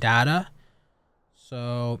same data.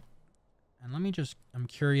 So, and let me just, I'm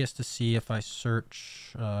curious to see if I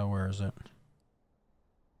search, where is it?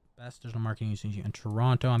 Best digital marketing agency in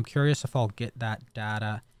Toronto. I'm curious if I'll get that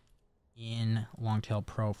data in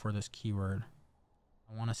LongTailPro for this keyword.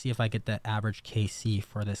 I want to see if I get the average KC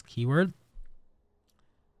for this keyword.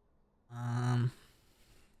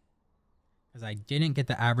 Because I didn't get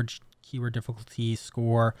the average keyword difficulty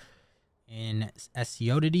score in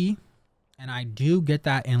SEODITY, and I do get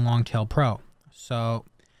that in LongTailPro. So,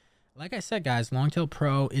 like I said, guys,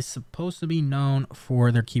 LongTailPro is supposed to be known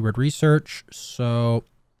for their keyword research. So,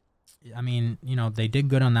 I mean, you know, they did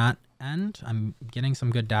good on that end. I'm getting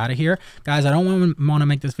some good data here. Guys, I don't want to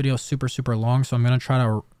make this video super long, so I'm going to try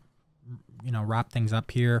to, you know, wrap things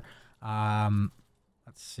up here. Let's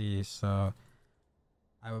see. So,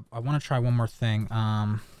 I want to try one more thing.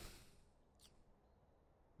 Let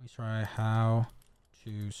me try how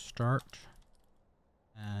to start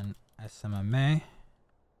an SMMA.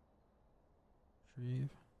 Retrieve.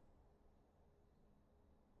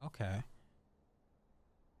 Okay.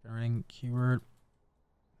 Generating keyword.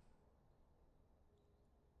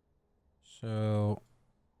 So,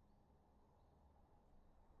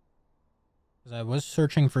 because I was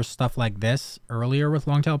searching for stuff like this earlier with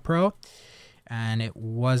LongTailPro, and I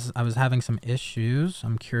was having some issues.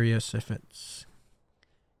 I'm curious if it's,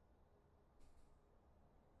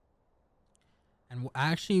 and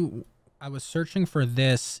actually I was searching for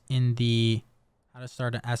this in the how to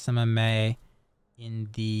start an SMMA in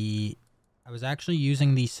the, I was actually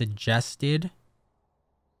using the suggested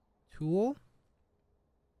tool.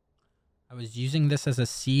 I was using this as a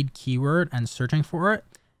seed keyword and searching for it,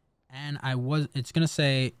 and it's going to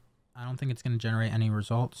say, I don't think it's going to generate any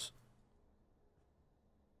results.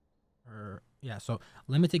 Yeah, so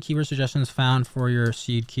limited keyword suggestions found for your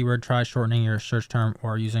seed keyword. Try shortening your search term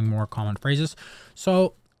or using more common phrases.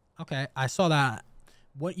 So, okay, I saw that.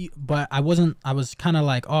 But I was kind of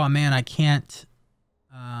like, oh man, I can't.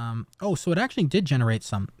 Oh, so it actually did generate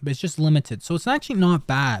some, but it's just limited. So it's actually not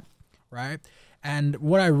bad, right? And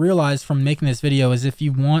what I realized from making this video is if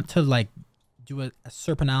you want to like do a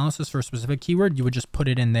SERP analysis for a specific keyword, you would just put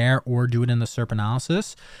it in there or do it in the SERP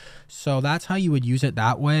analysis. So that's how you would use it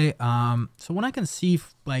that way. So when I can see,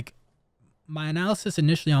 like, my analysis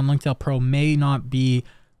initially on LongTailPro may not be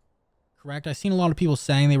correct. I've seen a lot of people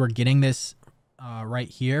saying they were getting this right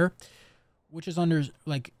here, which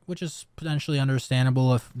is potentially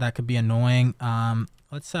understandable if that could be annoying.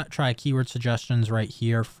 Let's try keyword suggestions right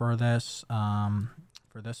here for this one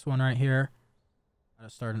right here. How to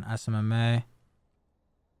start an SMMA.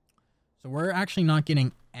 So we're actually not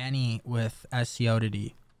getting any with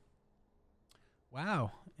SEODITY.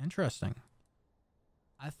 Wow, interesting.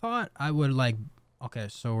 I thought I would like, okay,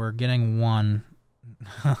 so we're getting one,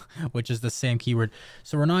 which is the same keyword.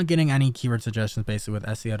 So we're not getting any keyword suggestions basically with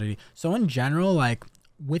SEODITY. So in general, like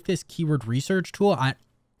with this keyword research tool, I'm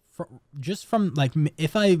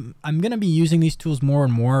going to be using these tools more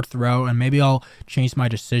and more throughout, and maybe I'll change my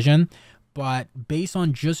decision. But based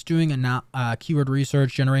on just doing a keyword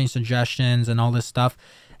research, generating suggestions and all this stuff,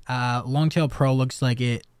 LongTailPro looks like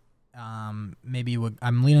it maybe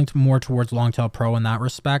I'm leaning more towards LongTailPro in that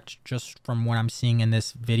respect, just from what I'm seeing in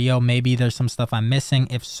this video. Maybe there's some stuff I'm missing.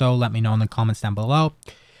 If so, let me know in the comments down below.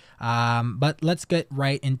 But let's get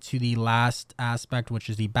right into the last aspect, which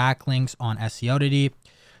is the backlinks on SEODITY.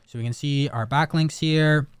 So we can see our backlinks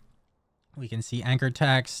here. We can see anchor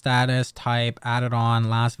text, status, type, added on,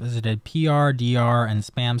 last visited, PR, DR, and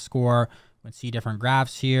spam score. We can see different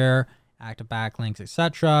graphs here, active backlinks,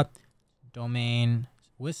 etc. Domain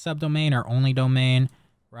with subdomain or only domain,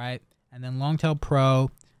 right? And then LongTailPro.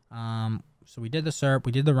 So we did the SERP,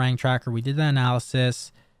 we did the rank tracker, we did the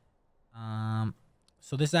analysis.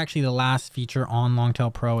 So this is actually the last feature on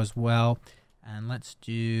LongTailPro as well. And let's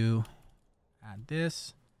add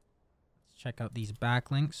this. Check out these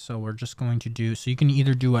backlinks. So we're just going to do, so you can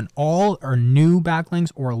either do an all or new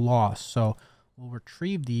backlinks or lost. So we'll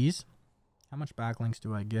retrieve these. How much backlinks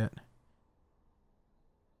do I get?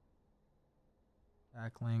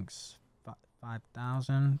 Backlinks,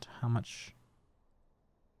 5,000. How much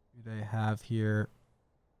do they have here?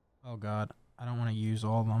 Oh God, I don't want to use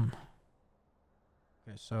all of them.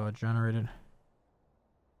 Okay, so it generated.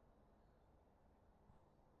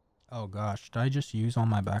 Oh gosh, did I just use all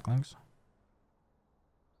my backlinks?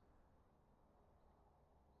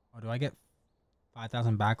 Oh, do I get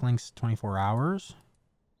 5,000 backlinks 24 hours?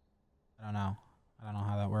 I don't know. I don't know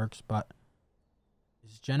how that works, but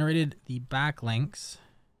it's generated the backlinks.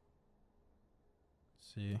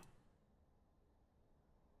 Let's see.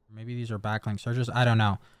 Maybe these are backlink searches. I don't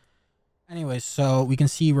know. Anyways, so we can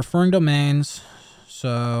see referring domains.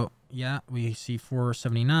 So yeah, we see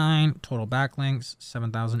 479 total backlinks,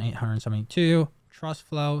 7,872 trust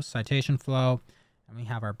flow, citation flow. And we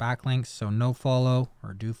have our backlinks, so no follow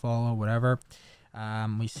or do follow, whatever.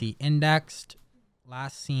 We see indexed,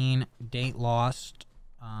 last seen, date lost.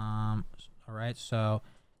 All right, so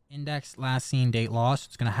indexed, last seen, date lost.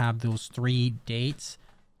 It's going to have those 3 dates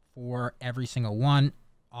for every single one.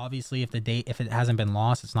 Obviously, if it hasn't been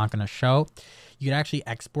lost, it's not going to show. You could actually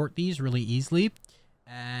export these really easily.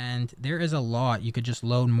 And there is a lot. You could just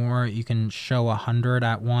load more. You can show 100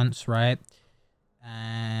 at once, right?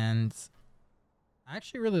 And I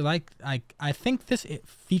actually really like, I think this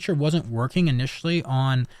feature wasn't working initially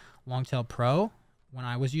on LongTailPro when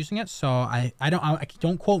I was using it. So I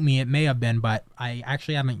don't quote me, it may have been, but I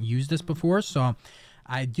actually haven't used this before. So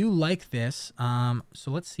I do like this.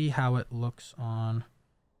 So let's see how it looks on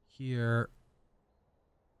here.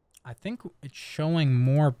 I think it's showing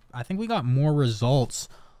more. I think we got more results,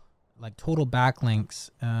 like total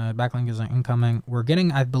backlinks. Backlink is incoming. We're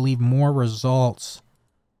getting, I believe, more results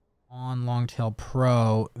on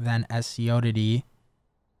LongTailPro than SEODITY,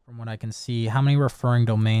 from what I can see. How many referring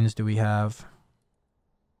domains do we have?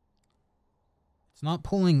 It's not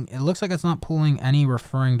pulling. It looks like it's not pulling any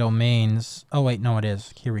referring domains. Oh wait, no, it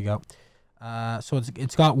is. Here we go. So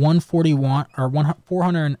it's got 141 or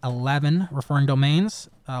 411 referring domains.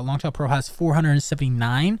 LongTailPro has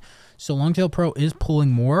 479. So LongTailPro is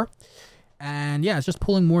pulling more. And yeah, it's just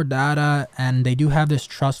pulling more data. And they do have this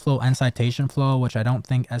trust flow and citation flow, which I don't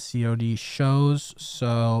think SEOD shows.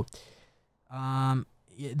 So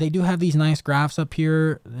they do have these nice graphs up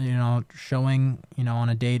here, you know, showing, you know, on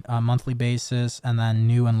a monthly basis, and then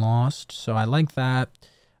new and lost. So I like that.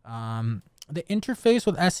 The interface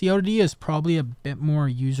with SEODITY is probably a bit more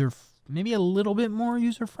maybe a little bit more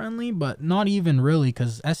user-friendly, but not even really,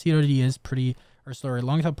 because SEODITY is pretty, or sorry,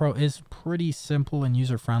 LongTailPro is pretty simple and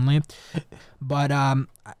user-friendly. But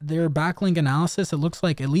their backlink analysis, it looks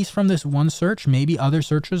like, at least from this one search, maybe other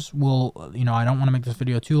searches will, you know, I don't want to make this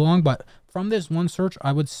video too long, but from this one search,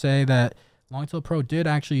 I would say that LongTailPro did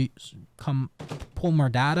actually pull more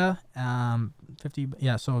data.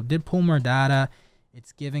 So it did pull more data.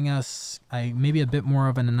 It's giving us maybe a bit more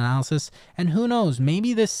of an analysis. And who knows,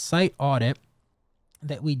 maybe this site audit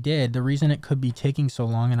that we did, the reason it could be taking so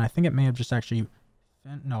long, and I think it may have just actually,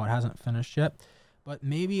 no, it hasn't finished yet, but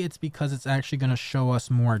maybe it's because it's actually going to show us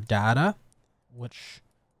more data, which,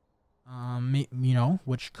 you know,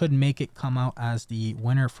 which could make it come out as the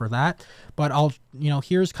winner for that. But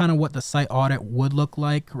here's kind of what the site audit would look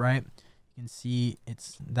like, right? You can see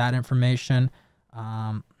it's that information.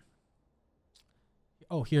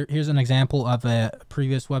 Oh, here's an example of a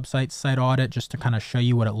previous website site audit, just to kind of show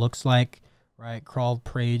you what it looks like, right? Crawled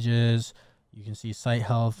pages, you can see site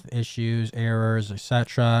health issues, errors,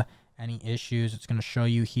 etc. Any issues, it's going to show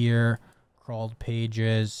you here. Crawled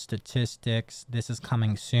pages, statistics, this is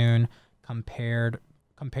coming soon. Compare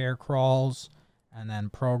crawls, and then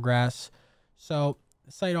progress. So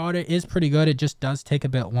the site audit is pretty good. It just does take a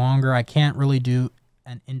bit longer. I can't really do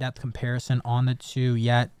an in-depth comparison on the two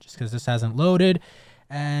yet, just because this hasn't loaded.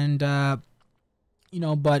 And you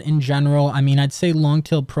know, but in general, I mean, I'd say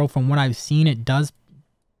LongTailPro, from what I've seen, it does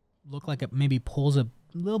look like it maybe pulls a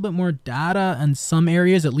little bit more data in some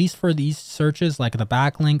areas, at least for these searches, like the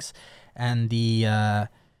backlinks and the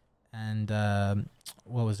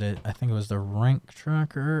what was it? I think it was the rank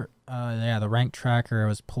tracker. Yeah, the rank tracker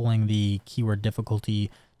was pulling the keyword difficulty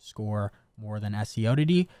score more than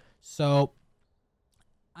SEODITY. So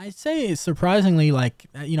I'd say surprisingly, like,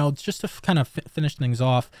 you know, just to kind of finish things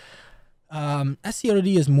off,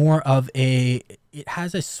 SEODITY is more of it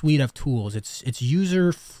has a suite of tools. It's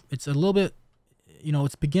a little bit, you know,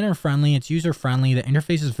 it's beginner friendly, it's user friendly. The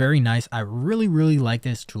interface is very nice. I really like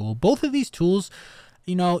this tool. Both of these tools,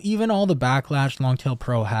 you know, even all the backlash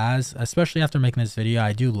LongTailPro has, especially after making this video,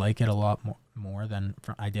 I do like it a lot more than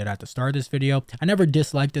I did at the start of this video. I never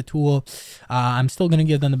disliked the tool. I'm still going to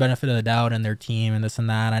give them the benefit of the doubt and their team and this and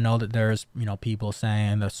that. I know that there's, you know, people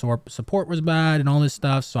saying the support was bad and all this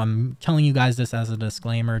stuff, so I'm telling you guys this as a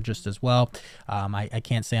disclaimer just as well. I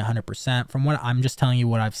can't say 100%. From what I'm just telling you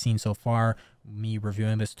what I've seen so far, me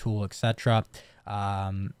reviewing this tool, etc.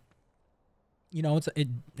 You know, it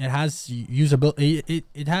has usability.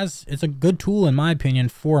 It's a good tool in my opinion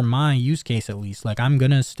for my use case, at least. Like, I'm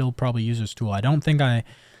gonna still probably use this tool. I don't think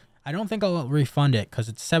I'll refund it because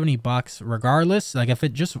it's $70 regardless. Like, if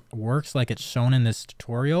it just works like it's shown in this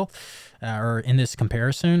tutorial or in this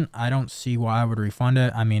comparison, I don't see why I would refund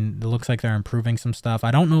it. I mean, it looks like they're improving some stuff.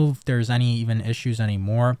 I don't know if there's any even issues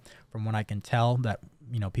anymore from what I can tell that,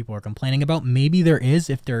 you know, people are complaining about. Maybe there is.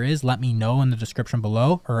 If there is, let me know in the description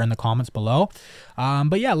below or in the comments below.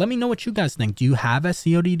 But yeah, let me know what you guys think. Do you have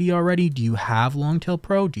SEODITY already? Do you have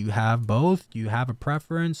LongTailPro? Do you have both? Do you have a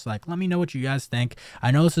preference? Like, let me know what you guys think.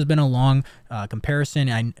 I know this has been a long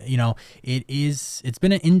comparison. You know, it's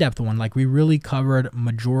been an in-depth one. Like, we really covered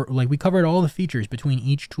we covered all the features between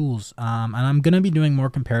each tools. And I'm gonna be doing more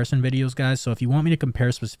comparison videos, guys. So if you want me to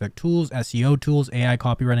compare specific tools, SEO tools, AI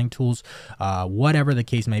copywriting tools, whatever the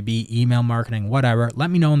case may be, email marketing, whatever, let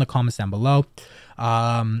me know in the comments down below.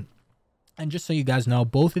 And just so you guys know,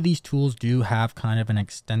 both of these tools do have kind of an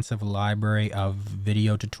extensive library of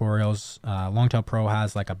video tutorials. LongTailPro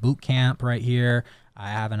has like a boot camp right here. I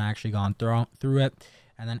haven't actually gone through it.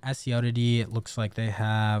 And then SEODITY, it looks like they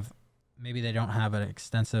have, maybe they don't have an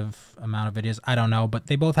extensive amount of videos. I don't know, but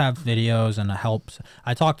they both have videos and it helps.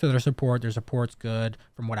 I talked to their support. Their support's good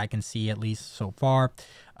from what I can see, at least so far.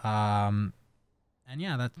 And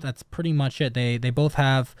yeah, that's pretty much it. They're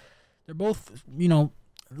both, you know,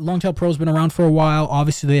 LongTailPro's been around for a while.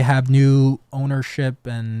 Obviously, they have new ownership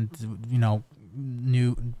and, you know,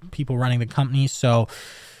 new people running the company. So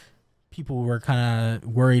people were kind of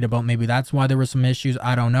worried about maybe that's why there were some issues.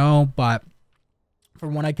 I don't know. But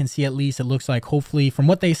from what I can see, at least, it looks like, hopefully, from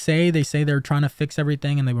what they say they're trying to fix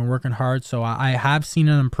everything and they've been working hard. So I have seen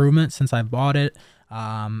an improvement since I bought it.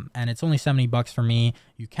 And it's only $70 for me.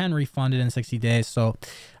 You can refund it in 60 days. So,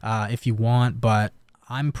 if you want, but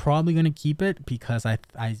I'm probably going to keep it because I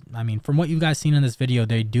mean, from what you guys seen in this video,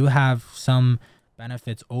 they do have some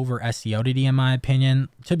benefits over SEODITY in my opinion,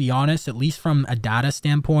 to be honest, at least from a data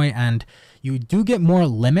standpoint. And you do get more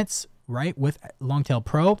limits, right, with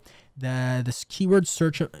LongTailPro. The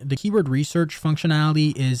keyword research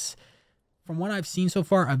functionality is, from what I've seen so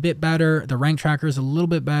far, a bit better. The rank tracker is a little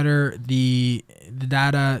bit better. The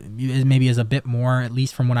data is a bit more, at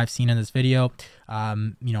least from what I've seen in this video.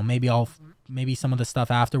 You know, maybe some of the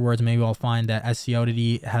stuff afterwards, maybe I'll find that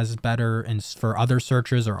SEODITY has better for other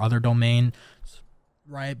searches or other domains,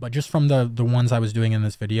 right? But just from the ones I was doing in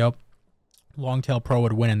this video, LongTailPro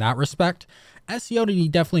would win in that respect. SEODITY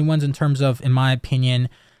definitely wins in terms of, in my opinion,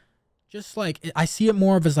 just like, I see it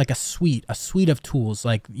more of as like a suite of tools.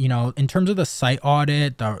 Like, you know, in terms of the site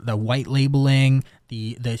audit, the white labeling,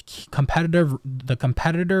 the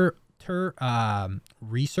competitor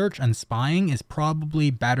research and spying is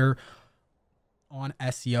probably better on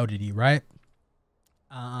SEODITY, right?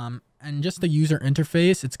 And just the user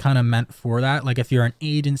interface, it's kind of meant for that. Like, if you're an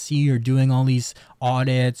agency, you're doing all these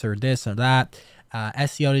audits or this or that,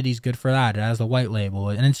 SEODITY is good for that. It has the white label,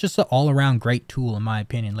 and it's just an all-around great tool in my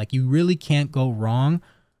opinion. Like, you really can't go wrong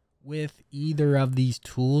with either of these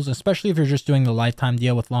tools, especially if you're just doing the lifetime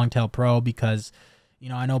deal with LongTailPro, because, you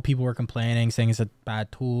know, I know people were complaining, saying it's a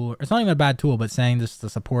bad tool. It's not even a bad tool, but saying the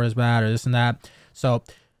support is bad or this and that. So,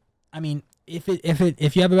 I mean, if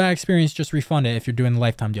you have a bad experience, just refund it if you're doing the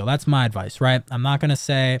lifetime deal. That's my advice, right? I'm not gonna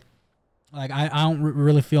say, like, I don't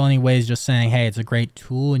really feel any ways just saying, hey, it's a great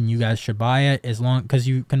tool and you guys should buy it, as long because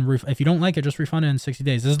you can, if you don't like it, just refund it in 60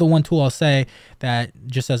 days. This is the one tool I'll say that,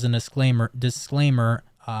 just as a disclaimer,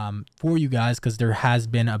 for you guys, because there has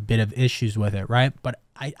been a bit of issues with it, right? But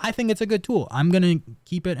I think it's a good tool. I'm gonna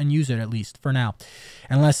keep it and use it, at least for now,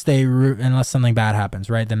 unless something bad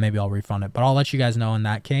happens, right? Then maybe I'll refund it, but I'll let you guys know in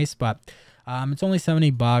that case. But it's only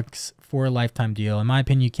 $70 for a lifetime deal. In my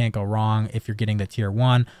opinion, you can't go wrong if you're getting the tier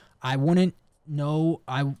 1. I wouldn't know.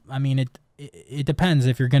 I mean, it depends.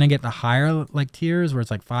 If you're gonna get the higher like tiers where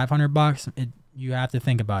it's like $500, you have to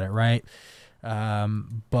think about it, right?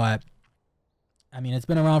 But I mean, it's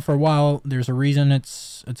been around for a while. There's a reason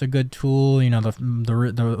it's a good tool. You know,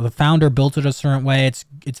 the founder built it a certain way. It's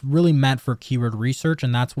really meant for keyword research,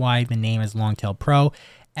 and that's why the name is LongTailPro.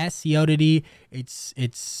 SEODITY,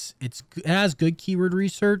 it has good keyword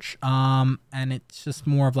research, and it's just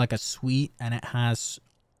more of like a suite, and it has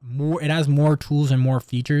more tools and more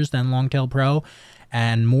features than LongTailPro,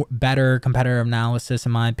 and better competitor analysis,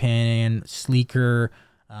 in my opinion, sleeker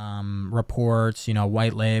reports, you know,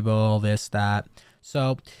 white label, this, that.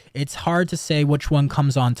 So it's hard to say which one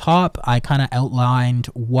comes on top. I kind of outlined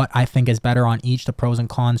what I think is better on each, the pros and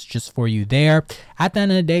cons, just for you there. At the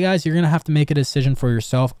end of the day, guys, you're going to have to make a decision for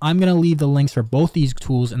yourself. I'm going to leave the links for both these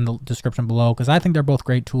tools in the description below, because I think they're both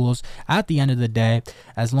great tools at the end of the day.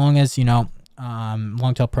 As long as, you know,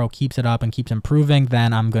 LongTailPro keeps it up and keeps improving,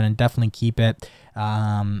 then I'm going to definitely keep it.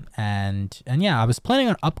 And yeah, I was planning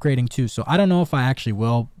on upgrading too, so I don't know if I actually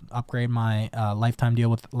will upgrade my lifetime deal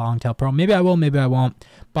with LongTailPro. Maybe I will, maybe I won't,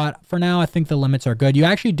 but for now I think the limits are good. You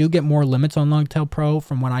actually do get more limits on LongTailPro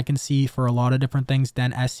from what I can see for a lot of different things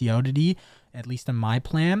than SEODITY, at least in my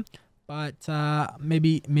plan. But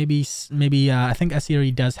maybe I think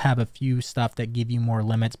SEODITY does have a few stuff that give you more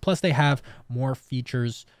limits, plus they have more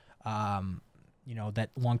features you know,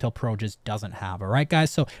 that LongTailPro just doesn't have. All right, guys,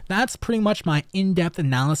 so that's pretty much my in-depth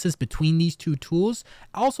analysis between these two tools.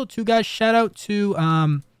 Also, too, guys, shout out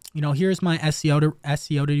to you know, here's my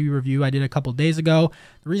SEODITY review I did a couple days ago.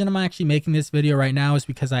 The reason I'm actually making this video right now is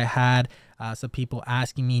because I had some people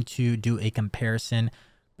asking me to do a comparison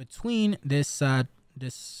between this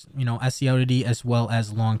you know, SEODITY as well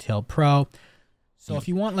as LongTailPro. So if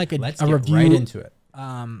you want like a review right into it,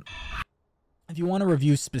 if you want a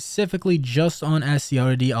review specifically just on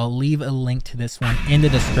SEODITY, I'll leave a link to this one in the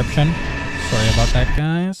description. Sorry about that,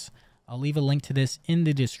 guys. I'll leave a link to this in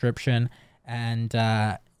the description, and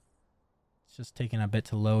it's just taking a bit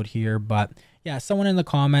to load here. But yeah, someone in the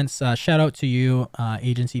comments, shout out to you,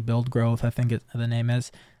 Agency Build Growth, I think the name is,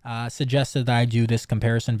 suggested that I do this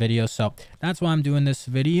comparison video. So that's why I'm doing this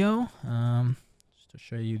video, just to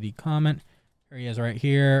show you the comment. Here he is right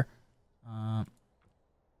here.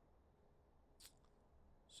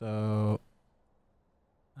 So,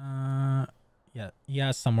 yeah, he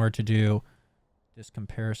has somewhere to do this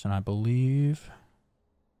comparison, I believe.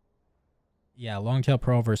 Yeah,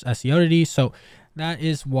 LongTailPro versus SEODITY. So that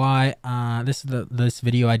is why this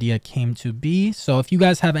video idea came to be. So if you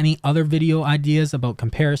guys have any other video ideas about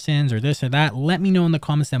comparisons or this or that, let me know in the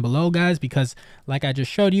comments down below, guys, because like I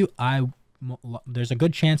just showed you, there's a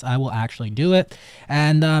good chance I will actually do it.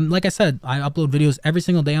 And like I said, I upload videos every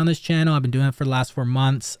single day on this channel. I've been doing it for the last 4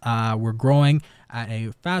 months. We're growing at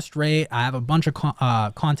a fast rate. I have a bunch of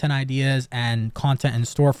content ideas and content in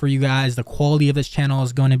store for you guys. The quality of this channel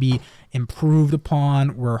is going to be improved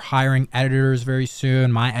upon. We're hiring editors very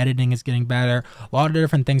soon. My editing is getting better. A lot of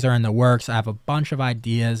different things are in the works. I have a bunch of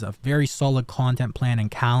ideas, a very solid content plan and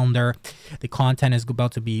calendar. The content is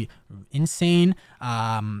about to be insane.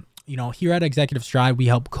 You know, here at Executive Stride, we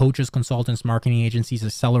help coaches, consultants, marketing agencies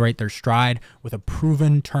accelerate their stride with a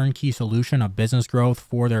proven turnkey solution of business growth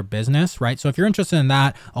for their business, right? So if you're interested in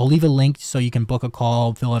that, I'll leave a link so you can book a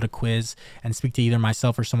call, fill out a quiz, and speak to either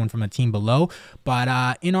myself or someone from the team below.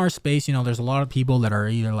 But in our space, you know, there's a lot of people that are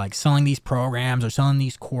either like selling these programs or selling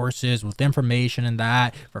these courses with information and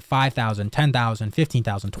that for $5,000, $10,000, $15,000,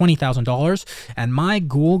 $20,000. And my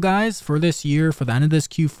goal, guys, for this year, for the end of this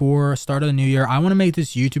Q4, start of the new year, I want to make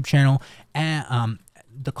this YouTube channel and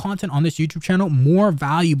the content on this YouTube channel more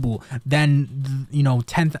valuable than, you know,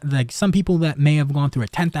 like some people that may have gone through a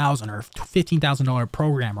 $10,000 or $15,000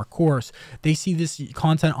 program or course. They see this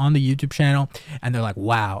content on the YouTube channel and they're like,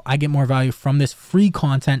 wow, I get more value from this free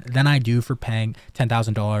content than I do for paying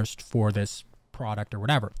 $10,000 for this product or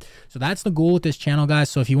whatever. So that's the goal with this channel, guys.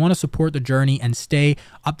 So if you want to support the journey and stay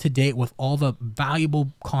up to date with all the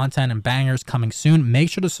valuable content and bangers coming soon, make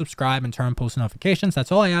sure to subscribe and turn on post notifications.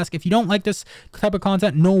 That's all I ask. If you don't like this type of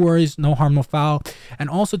content, no worries, no harm, no foul. And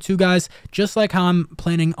also too, guys, just like how I'm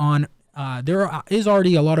planning on is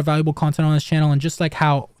already a lot of valuable content on this channel, and just like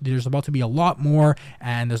how there's about to be a lot more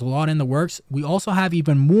and there's a lot in the works, we also have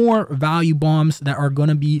even more value bombs that are going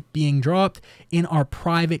to be being dropped in our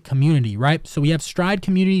private community, right? So we have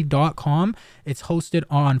stridecommunity.com. It's hosted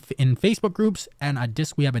in Facebook groups, and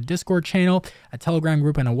we have a Discord channel, a Telegram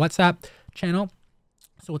group, and a WhatsApp channel.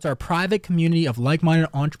 So it's our private community of like-minded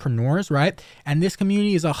entrepreneurs, right? And this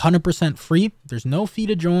community is 100% free. There's no fee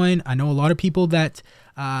to join. I know a lot of people that,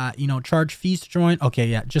 charge fees to join. Okay,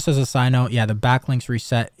 yeah, just as a side note, yeah, the backlinks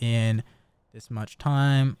reset in this much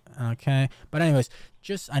time. Okay, but anyways,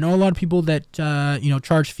 I know a lot of people that,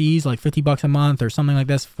 charge fees like $50 a month or something like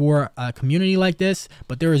this for a community like this,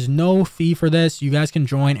 but there is no fee for this. You guys can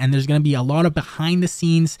join, and there's going to be a lot of behind the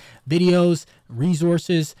scenes videos,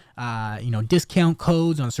 resources, discount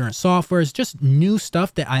codes on certain softwares, just new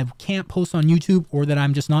stuff that I can't post on YouTube, or that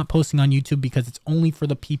I'm just not posting on YouTube because it's only for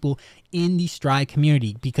the people in the Stride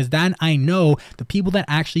community. Because then I know the people that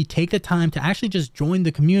actually take the time to actually just join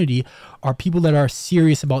the community are people that are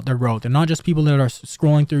serious about their growth. They're not just people that are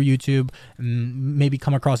scrolling through YouTube and maybe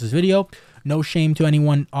come across this video. No shame to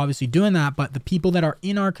anyone obviously doing that, but the people that are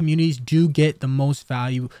in our communities do get the most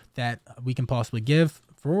value that we can possibly give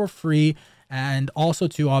for free. And also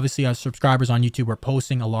too, obviously, our subscribers on YouTube are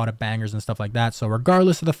posting a lot of bangers and stuff like that. So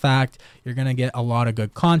regardless of the fact, you're going to get a lot of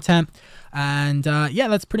good content. And yeah,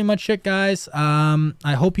 that's pretty much it, guys.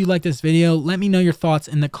 I hope you like this video. Let me know your thoughts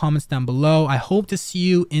in the comments down below. I hope to see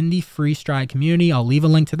you in the free Stride community. I'll leave a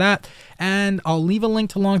link to that, and I'll leave a link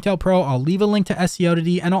to LongTailPro. I'll leave a link to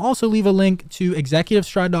SEODITY, and I'll also leave a link to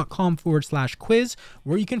executivestride.com/quiz,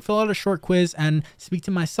 where you can fill out a short quiz and speak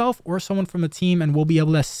to myself or someone from the team, and we'll be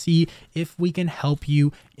able to see if we can help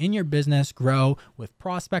you in your business grow with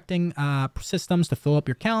prospecting systems to fill up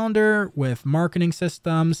your calendar, with marketing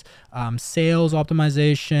systems, sales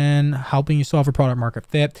optimization, helping you solve a product market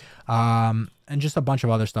fit, and just a bunch of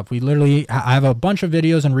other stuff. I have a bunch of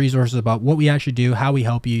videos and resources about what we actually do, how we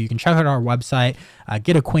help you. You can check out our website,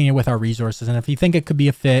 get acquainted with our resources, and if you think it could be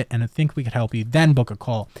a fit and I think we could help you, then book a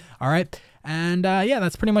call. All right. And yeah,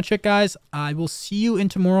 that's pretty much it, guys. I will see you in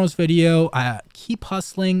tomorrow's video. Keep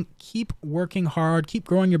hustling, keep working hard, keep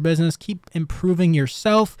growing your business, keep improving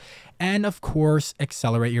yourself, and of course,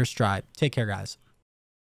 accelerate your stride. Take care, guys.